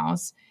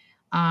house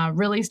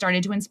really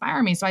started to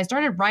inspire me. So I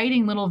started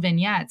writing little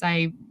vignettes.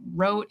 I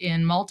wrote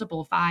in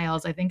multiple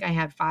files. I think I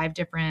had 5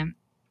 different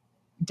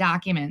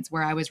documents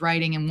where I was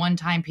writing in one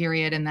time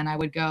period, and then I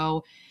would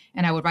go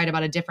and I would write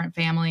about a different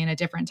family in a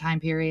different time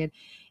period.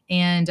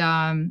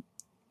 And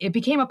it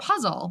became a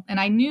puzzle. And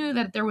I knew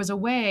that there was a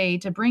way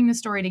to bring the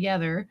story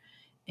together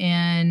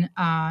and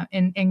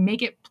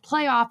make it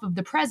play off of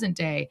the present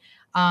day.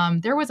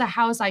 There was a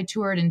house I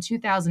toured in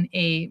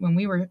 2008 when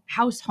we were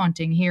house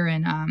hunting here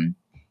in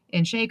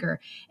in Shaker.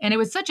 And it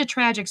was such a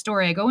tragic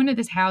story. I go into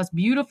this house,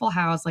 beautiful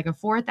house, like a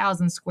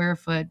 4,000 square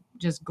foot,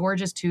 just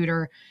gorgeous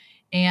Tudor.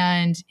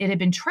 And it had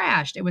been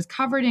trashed. It was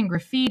covered in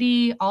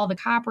graffiti. All the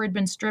copper had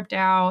been stripped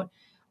out.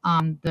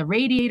 The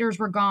radiators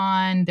were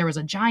gone. There was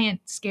a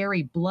giant,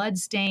 scary blood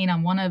stain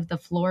on one of the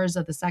floors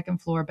of the second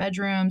floor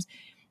bedrooms.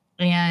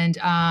 And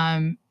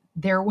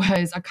there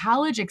was a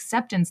college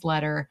acceptance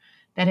letter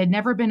that had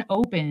never been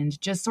opened,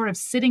 just sort of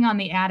sitting on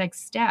the attic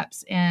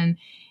steps. And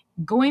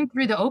going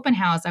through the open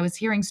house, I was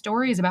hearing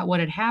stories about what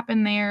had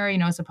happened there. You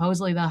know,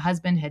 supposedly the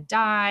husband had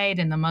died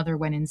and the mother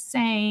went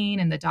insane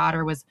and the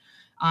daughter was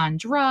on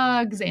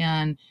drugs.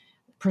 And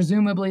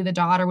presumably the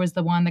daughter was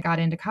the one that got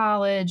into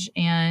college.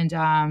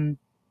 And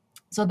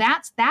so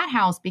that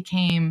house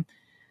became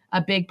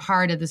a big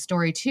part of the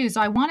story too.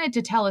 So I wanted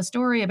to tell a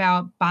story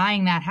about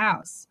buying that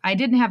house. I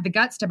didn't have the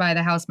guts to buy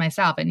the house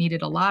myself. It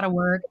needed a lot of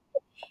work.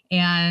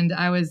 And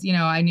I was,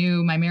 I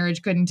knew my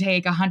marriage couldn't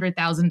take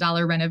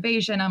 $100,000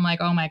 renovation. I'm like,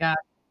 oh my God,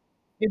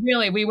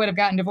 we would have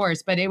gotten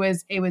divorced. But it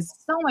was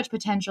so much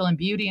potential and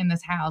beauty in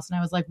this house. And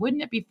I was like,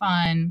 wouldn't it be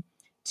fun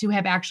to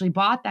have actually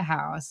bought the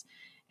house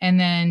and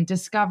then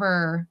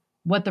discover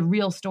what the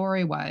real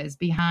story was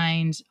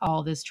behind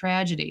all this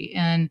tragedy?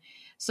 And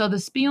so the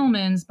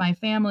Spielmans, my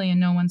family in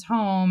No One's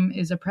Home,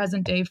 is a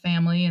present day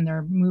family, and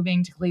they're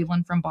moving to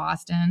Cleveland from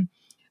Boston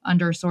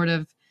under sort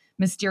of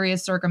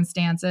mysterious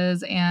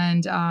circumstances.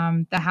 And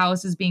the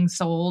house is being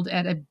sold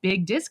at a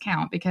big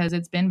discount because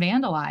it's been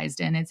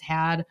vandalized and it's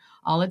had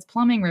all its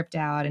plumbing ripped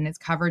out and it's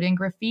covered in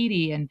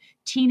graffiti and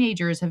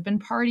teenagers have been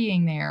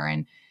partying there.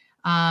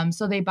 And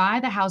so they buy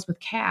the house with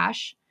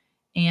cash.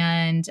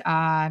 And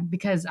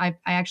because I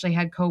actually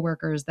had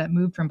coworkers that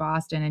moved from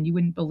Boston, and you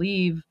wouldn't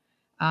believe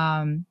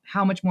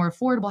how much more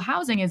affordable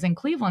housing is in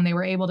Cleveland. They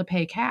were able to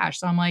pay cash.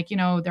 So I'm like,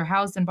 their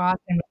house in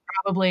Boston was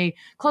probably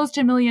close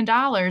to $1 million,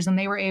 and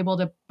they were able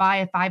to buy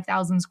a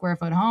 5,000 square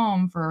foot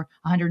home for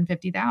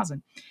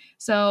 $150,000.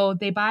 So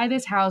they buy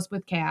this house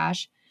with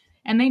cash,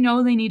 and they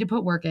know they need to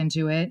put work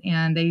into it,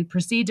 and they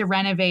proceed to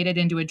renovate it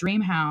into a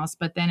dream house.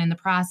 But then in the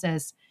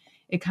process,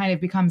 it kind of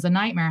becomes a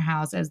nightmare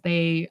house as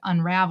they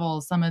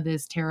unravel some of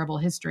this terrible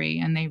history,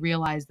 and they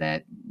realize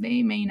that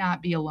they may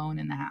not be alone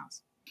in the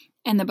house.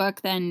 And the book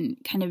then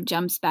kind of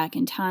jumps back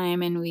in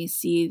time, and we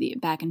see the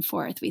back and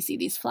forth. We see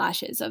these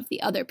flashes of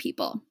the other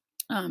people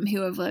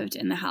who have lived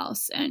in the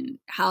house and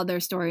how their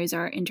stories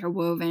are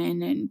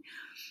interwoven, and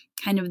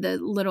kind of the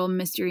little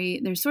mystery.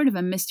 There's sort of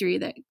a mystery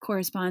that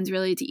corresponds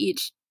really to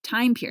each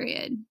time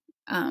period.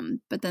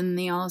 But then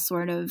they all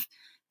sort of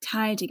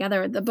tie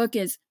together. The book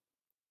it's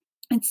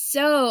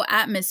so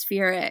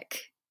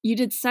atmospheric. You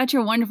did such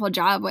a wonderful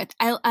job with.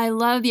 I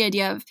love the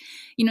idea of,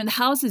 the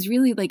house is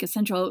really like a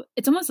central.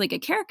 It's almost like a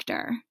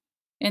character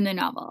in the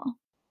novel.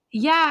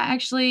 Yeah,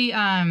 actually,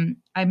 I'm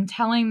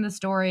telling the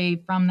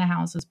story from the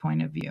house's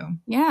point of view.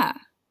 Yeah.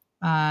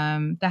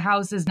 The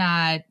house is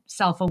not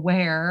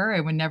self-aware.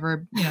 It would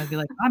never, be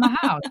like, I'm a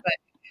house.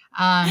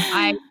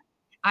 But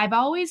I've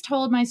always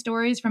told my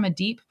stories from a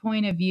deep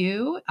point of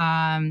view.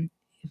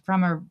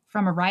 From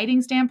a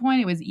writing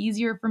standpoint, it was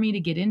easier for me to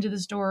get into the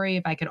story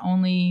if I could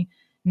only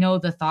know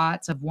the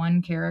thoughts of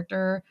one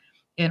character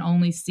and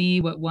only see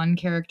what one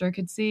character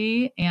could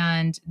see.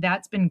 And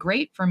that's been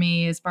great for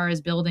me as far as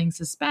building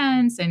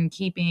suspense and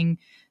keeping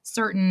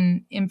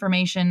certain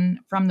information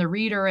from the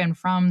reader and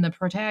from the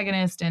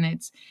protagonist. And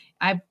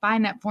I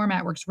find that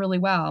format works really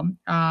well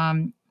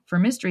for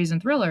mysteries and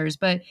thrillers.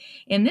 But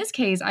in this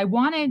case, I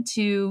wanted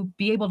to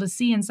be able to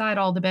see inside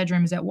all the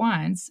bedrooms at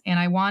once. And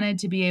I wanted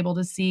to be able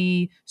to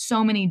see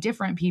so many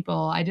different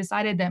people. I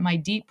decided that my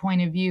deep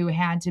point of view I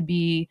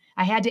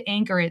had to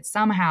anchor it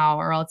somehow,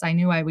 or else I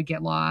knew I would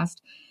get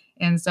lost.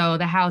 And so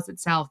the house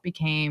itself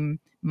became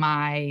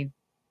my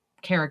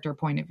character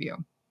point of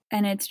view.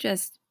 And it's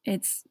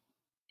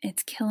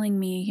killing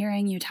me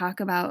hearing you talk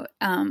about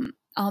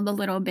all the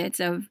little bits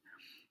of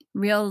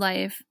real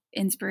life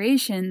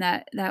inspiration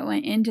that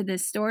went into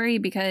this story,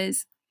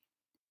 because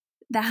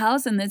the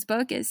house in this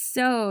book is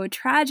so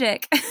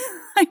tragic.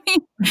 I mean,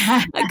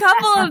 a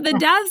couple of the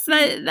deaths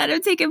that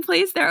have taken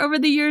place there over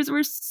the years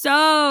were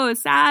so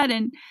sad.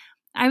 And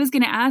I was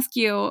going to ask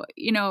you,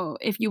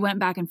 if you went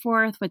back and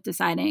forth with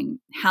deciding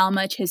how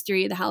much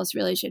history the house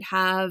really should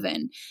have,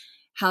 and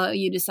how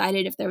you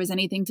decided if there was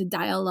anything to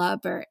dial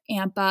up or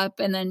amp up.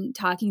 And then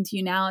talking to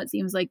you now, it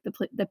seems like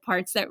the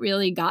parts that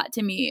really got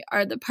to me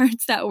are the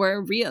parts that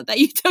were real, that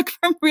you took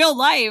from real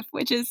life,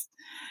 which is,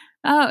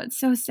 it's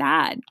so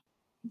sad.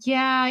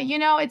 Yeah,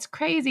 it's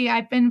crazy.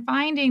 I've been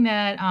finding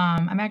that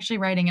I'm actually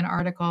writing an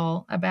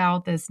article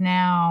about this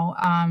now,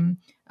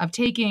 of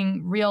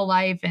taking real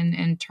life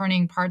and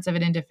turning parts of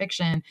it into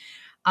fiction.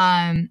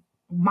 One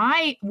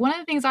of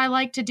the things I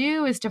like to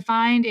do is to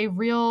find a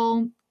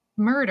real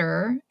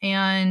murder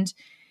and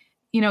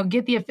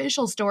get the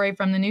official story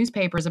from the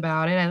newspapers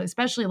about it. I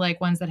especially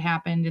like ones that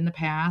happened in the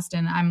past.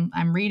 And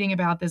I'm reading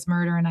about this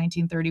murder in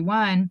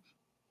 1931,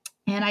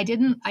 And I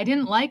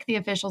didn't like the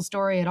official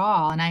story at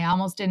all. And I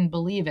almost didn't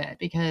believe it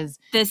because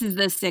this is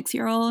the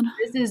 6-year-old.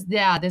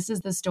 This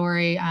is the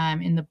story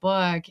in the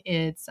book.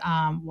 It's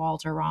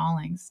Walter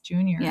Rawlings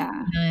Jr.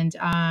 Yeah.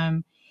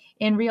 And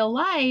in real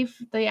life,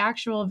 the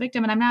actual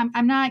victim, and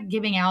I'm not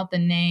giving out the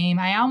name.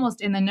 I almost,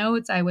 in the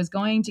notes, I was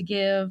going to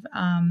give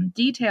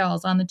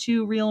details on the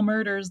 2 real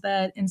murders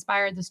that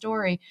inspired the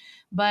story.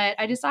 But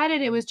I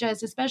decided it was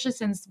just, especially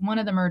since one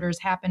of the murders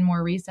happened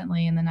more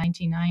recently in the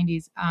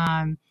 1990s,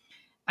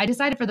 I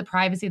decided for the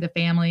privacy of the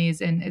families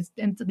and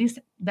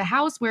the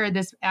house where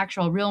this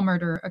actual real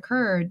murder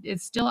occurred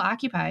is still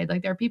occupied.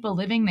 Like there are people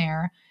living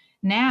there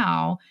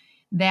now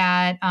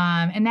that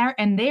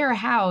and their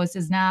house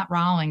is not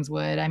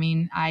Rawlingswood. I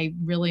mean, I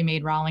really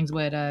made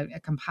Rawlingswood a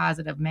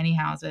composite of many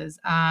houses.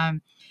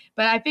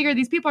 But I figured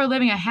these people are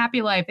living a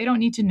happy life. They don't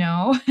need to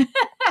know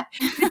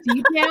the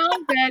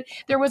details that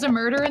there was a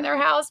murder in their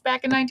house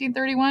back in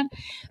 1931.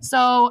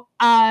 So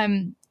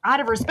out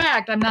of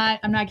respect, I'm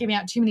not giving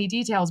out too many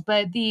details,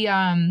 but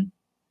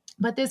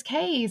but this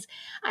case,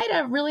 I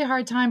had a really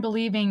hard time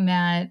believing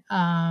that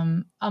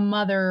a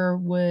mother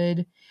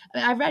would.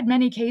 I've read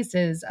many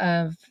cases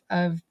of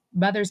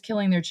mothers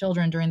killing their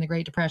children during the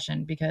Great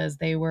Depression because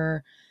they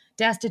were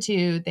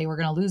destitute, they were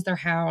going to lose their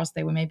house,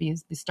 they would maybe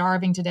be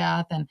starving to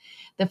death. And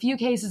the few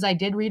cases I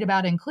did read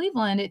about in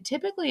Cleveland, it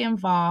typically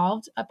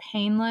involved a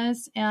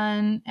painless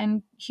and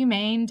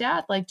humane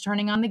death, like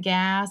turning on the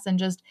gas and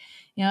just,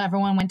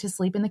 everyone went to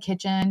sleep in the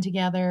kitchen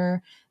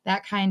together,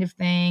 that kind of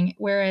thing.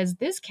 Whereas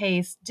this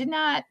case did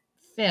not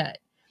fit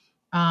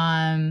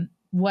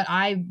what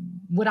I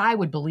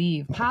would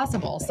believe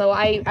possible. So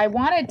I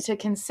wanted to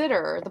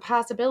consider the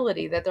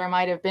possibility that there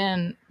might have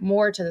been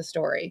more to the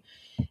story.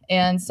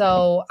 And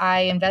so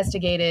I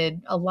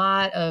investigated a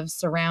lot of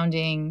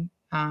surrounding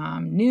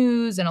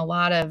news and a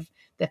lot of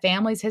the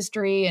family's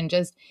history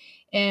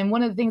and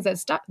one of the things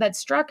that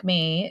struck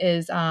me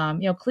is,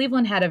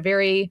 Cleveland had a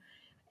very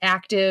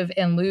active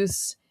and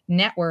loose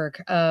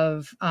network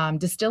of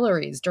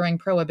distilleries during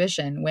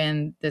Prohibition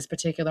when this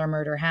particular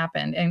murder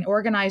happened. And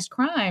organized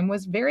crime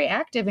was very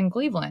active in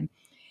Cleveland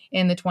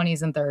in the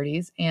 20s and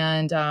 30s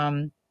and,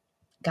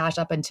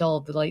 up until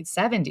the late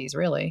 70s,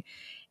 really.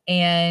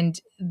 And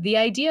the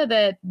idea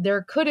that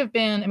there could have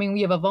been,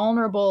 we have a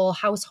vulnerable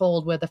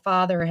household where the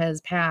father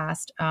has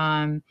passed.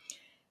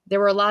 There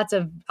were lots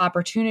of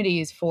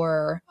opportunities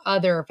for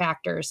other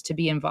factors to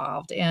be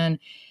involved. And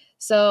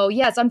so,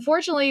 yes,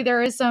 unfortunately,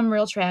 there is some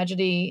real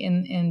tragedy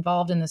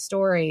involved in the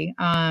story.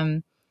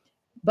 But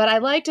I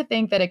like to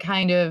think that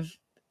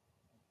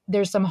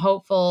there's some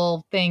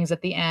hopeful things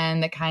at the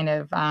end that kind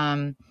of,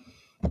 I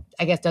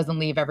guess, doesn't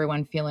leave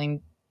everyone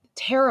feeling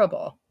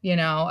terrible,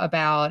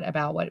 about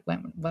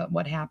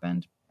what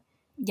happened.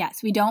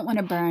 Yes, we don't want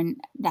to burn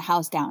the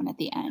house down at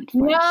the end.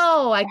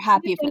 No, I'm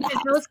happy for the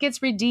house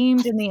gets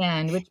redeemed in the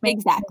end, which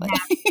makes exactly.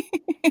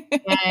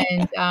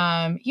 And,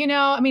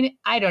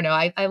 I don't know.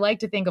 I like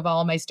to think of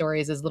all my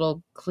stories as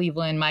little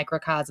Cleveland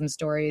microcosm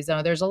stories.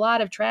 There's a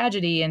lot of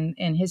tragedy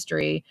in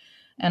history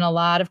and a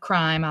lot of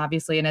crime,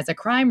 obviously. And as a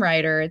crime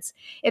writer,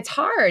 it's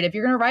hard. If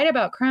you're going to write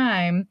about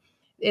crime,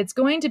 it's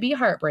going to be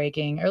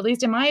heartbreaking, or at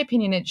least in my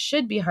opinion, it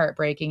should be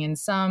heartbreaking in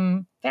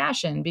some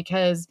fashion,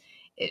 because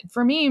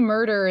for me,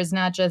 murder is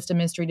not just a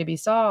mystery to be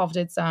solved.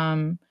 It's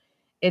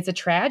a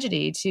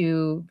tragedy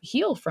to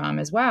heal from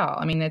as well.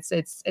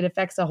 It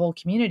affects the whole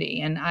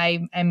community. And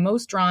I'm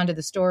most drawn to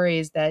the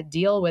stories that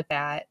deal with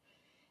that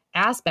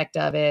aspect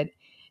of it,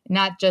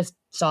 not just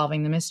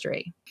solving the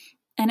mystery.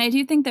 And I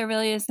do think there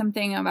really is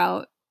something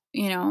about,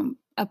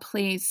 a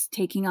place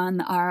taking on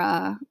the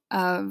aura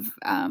of,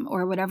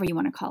 or whatever you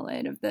want to call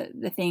it, of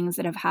the things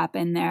that have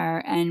happened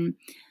there. And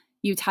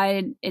you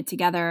tied it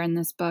together in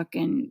this book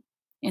and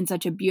in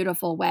such a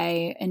beautiful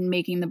way, and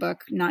making the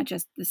book not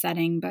just the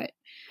setting, but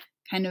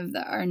kind of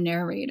our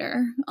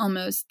narrator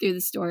almost through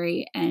the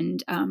story.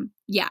 And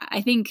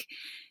I think,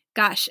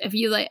 gosh, if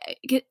you like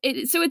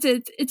it, so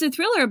it's a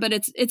thriller, but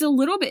it's a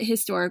little bit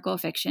historical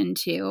fiction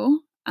too.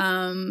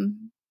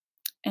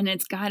 And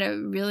it's got a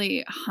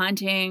really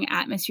haunting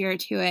atmosphere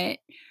to it.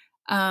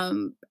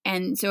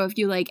 And so if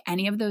you like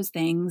any of those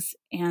things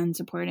and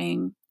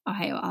supporting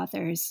Ohio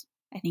authors,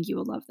 I think you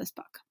will love this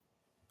book.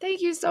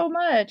 Thank you so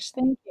much.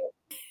 Thank you.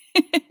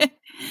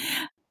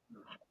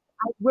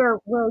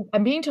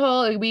 I'm being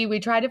told we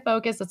try to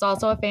focus. It's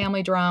also a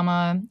family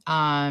drama,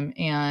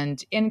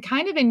 and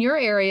kind of in your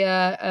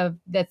area of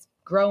that's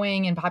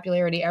growing in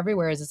popularity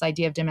everywhere is this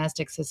idea of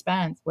domestic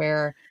suspense,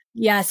 where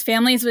yes,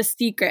 families with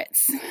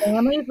secrets.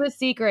 Families with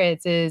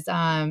secrets is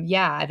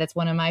that's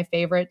one of my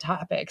favorite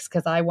topics,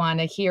 because I want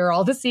to hear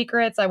all the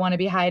secrets. I want to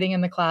be hiding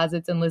in the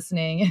closets and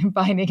listening and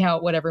finding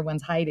out what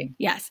everyone's hiding.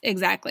 Yes,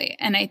 exactly.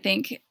 And I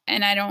think,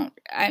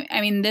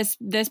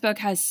 this book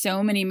has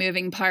so many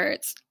moving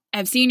parts.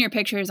 I've seen your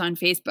pictures on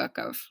Facebook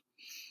of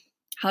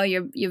how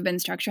you've been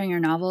structuring your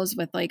novels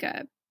with like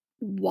a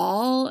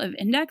wall of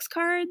index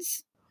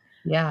cards.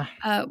 Yeah.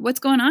 What's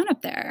going on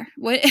up there?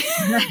 What?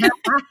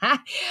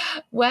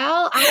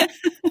 Well,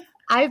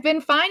 I've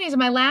been finding so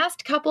my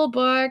last couple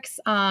books,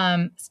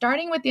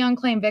 starting with The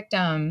Unclaimed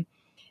Victim.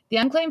 The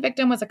Unclaimed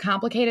Victim was a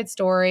complicated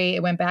story.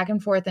 It went back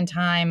and forth in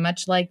time,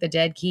 much like The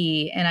Dead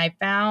Key. And I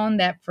found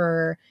that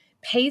for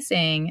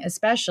pacing,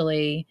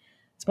 especially,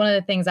 it's one of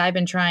the things I've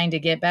been trying to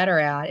get better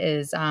at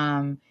is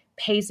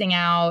pacing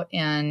out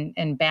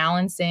and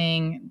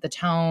balancing the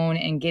tone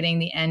and getting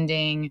the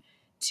ending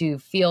to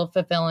feel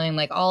fulfilling,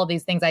 like all of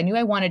these things. I knew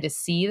I wanted to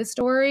see the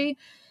story.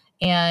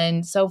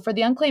 And so for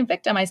The Unclaimed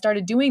Victim, I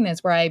started doing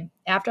this where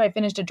after I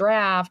finished a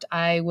draft,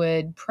 I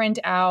would print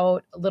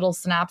out a little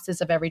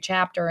synopsis of every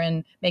chapter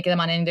and make them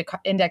on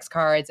index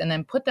cards and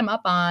then put them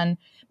up on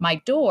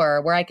my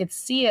door where I could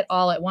see it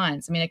all at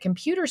once. I mean, a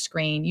computer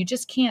screen, you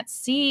just can't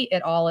see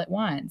it all at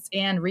once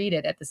and read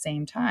it at the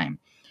same time.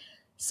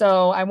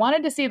 So I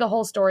wanted to see the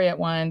whole story at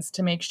once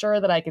to make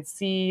sure that I could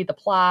see the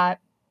plot.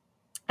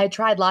 I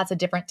tried lots of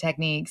different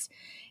techniques.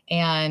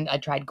 And I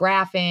tried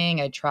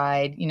graphing, I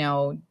tried,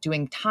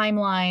 doing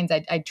timelines.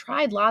 I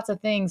tried lots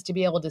of things to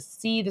be able to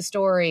see the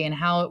story and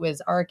how it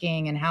was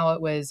arcing and how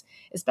it was,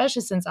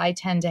 especially since I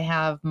tend to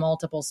have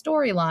multiple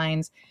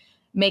storylines,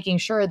 making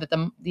sure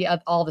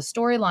that all the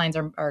storylines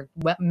are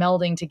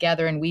melding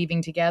together and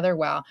weaving together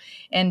well.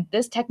 And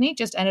this technique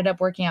just ended up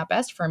working out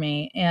best for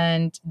me.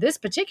 And this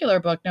particular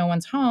book, No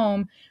One's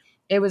Home,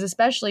 it was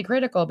especially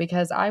critical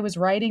because I was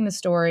writing the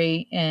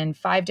story in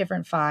 5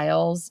 different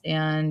files,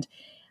 and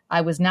I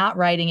was not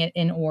writing it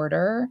in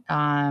order,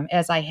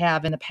 as I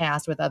have in the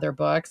past with other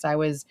books. I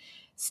was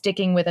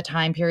sticking with a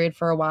time period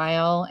for a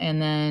while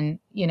and then,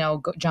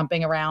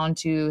 jumping around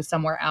to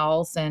somewhere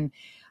else. And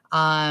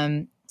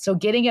so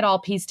getting it all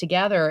pieced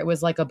together, it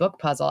was like a book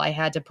puzzle. I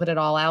had to put it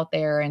all out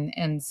there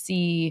and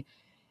see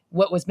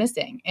what was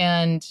missing.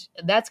 And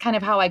that's kind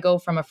of how I go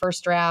from a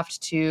first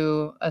draft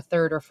to a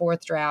third or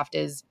fourth draft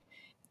is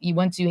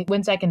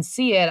once I can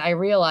see it, I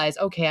realize,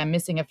 okay, I'm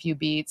missing a few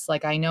beats.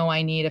 Like I know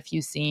I need a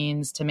few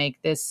scenes to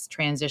make this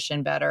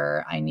transition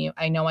better. I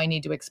know I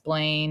need to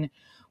explain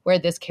where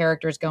this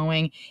character is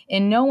going.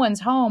 In No One's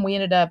Home, we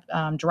ended up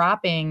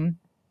dropping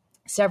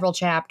several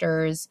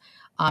chapters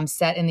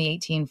set in the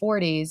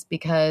 1840s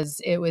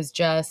because it was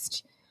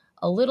just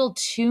a little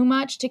too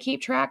much to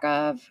keep track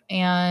of.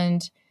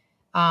 And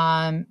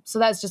so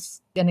that's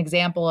just an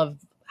example of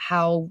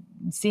how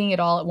seeing it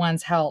all at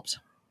once helped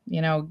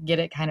get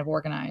it kind of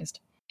organized.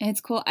 It's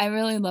cool. I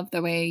really love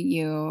the way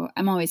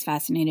I'm always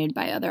fascinated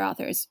by other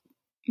authors'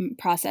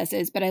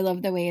 processes, but I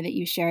love the way that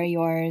you share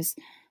yours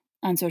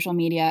on social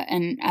media.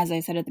 And as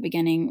I said at the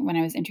beginning, when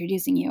I was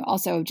introducing you,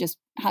 also just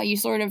how you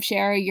sort of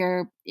share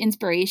your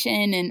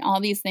inspiration and all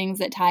these things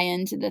that tie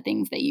into the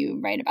things that you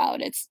write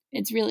about. It's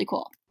really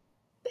cool.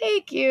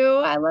 Thank you.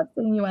 I love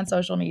seeing you on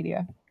social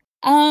media.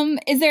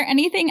 Is there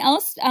anything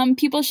else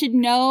people should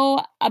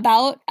know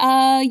about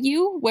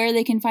you, where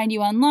they can find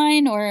you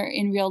online or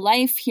in real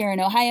life here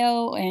in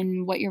Ohio,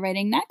 and what you're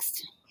writing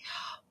next?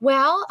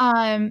 Well,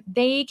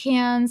 they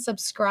can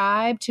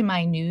subscribe to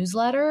my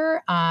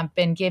newsletter. I've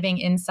been giving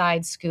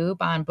inside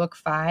scoop on book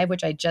 5,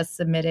 which I just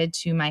submitted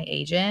to my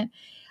agent.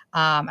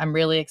 I'm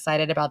really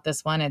excited about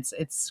this one.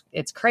 It's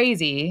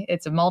crazy.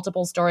 It's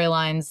multiple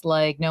storylines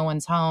like No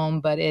One's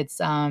Home, but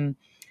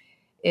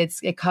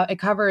it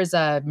covers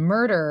a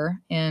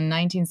murder in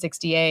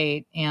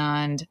 1968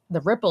 and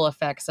the ripple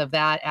effects of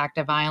that act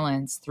of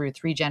violence through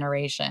 3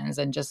 generations,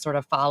 and just sort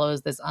of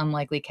follows this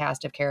unlikely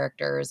cast of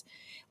characters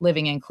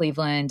living in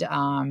Cleveland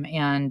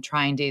and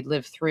trying to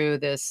live through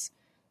this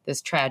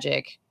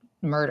tragic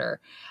murder.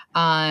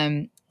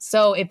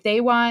 So if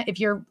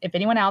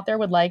anyone out there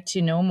would like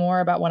to know more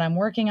about what I'm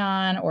working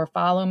on or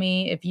follow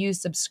me, if you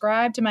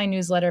subscribe to my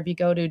newsletter, if you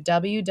go to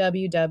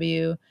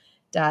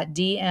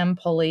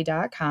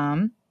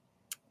www.dmpulley.com,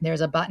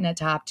 there's a button at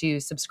top to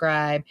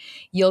subscribe.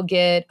 You'll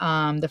get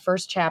the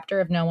first chapter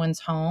of No One's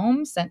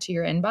Home sent to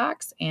your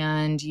inbox,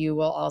 and you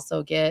will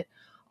also get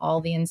all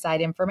the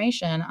inside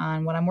information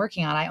on what I'm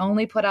working on. I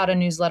only put out a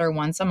newsletter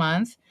once a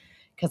month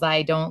because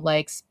I don't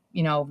like,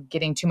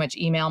 getting too much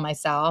email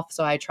myself.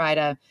 So I try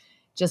to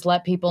just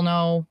let people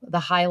know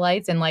the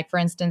highlights. And like, for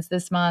instance,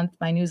 this month,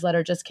 my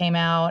newsletter just came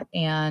out,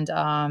 and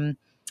I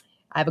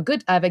have a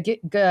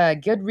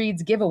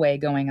Goodreads giveaway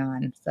going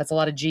on. So that's a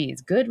lot of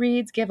G's.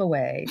 Goodreads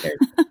giveaway. There's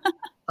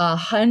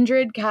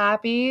 100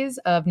 copies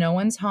of No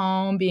One's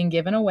Home being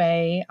given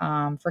away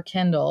for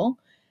Kindle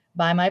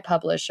by my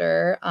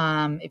publisher.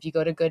 If you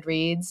go to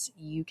Goodreads,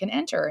 you can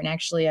enter. And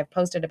actually, I've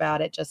posted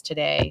about it just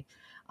today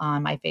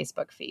on my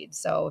Facebook feed.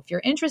 So if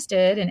you're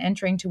interested in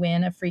entering to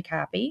win a free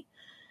copy,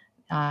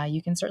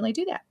 you can certainly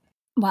do that.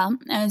 Well,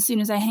 as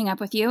soon as I hang up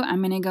with you, I'm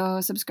going to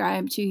go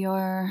subscribe to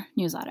your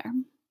newsletter.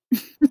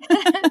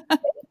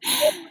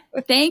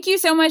 Thank you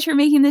so much for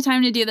making the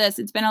time to do this.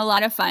 It's been a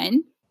lot of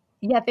fun.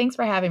 Yeah, thanks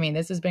for having me.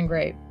 This has been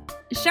great.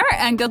 Sure,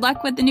 and good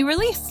luck with the new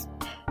release.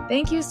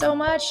 Thank you so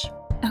much.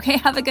 Okay,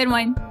 have a good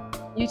one.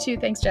 You too.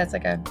 Thanks,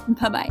 Jessica.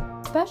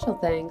 Bye-bye. Special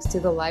thanks to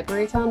the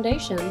Library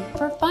Foundation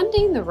for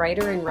funding the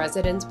Writer in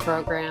Residence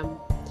program.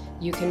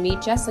 You can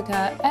meet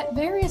Jessica at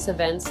various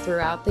events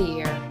throughout the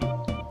year.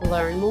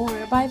 Learn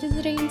more by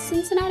visiting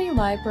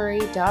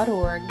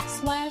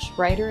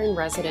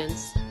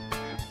cincinnatilibrary.org/writer-in-residence.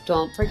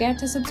 Don't forget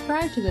to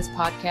subscribe to this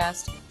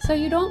podcast so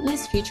you don't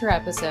miss future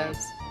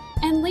episodes.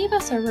 And leave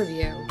us a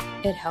review.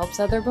 It helps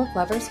other book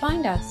lovers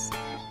find us.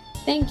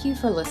 Thank you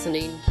for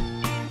listening.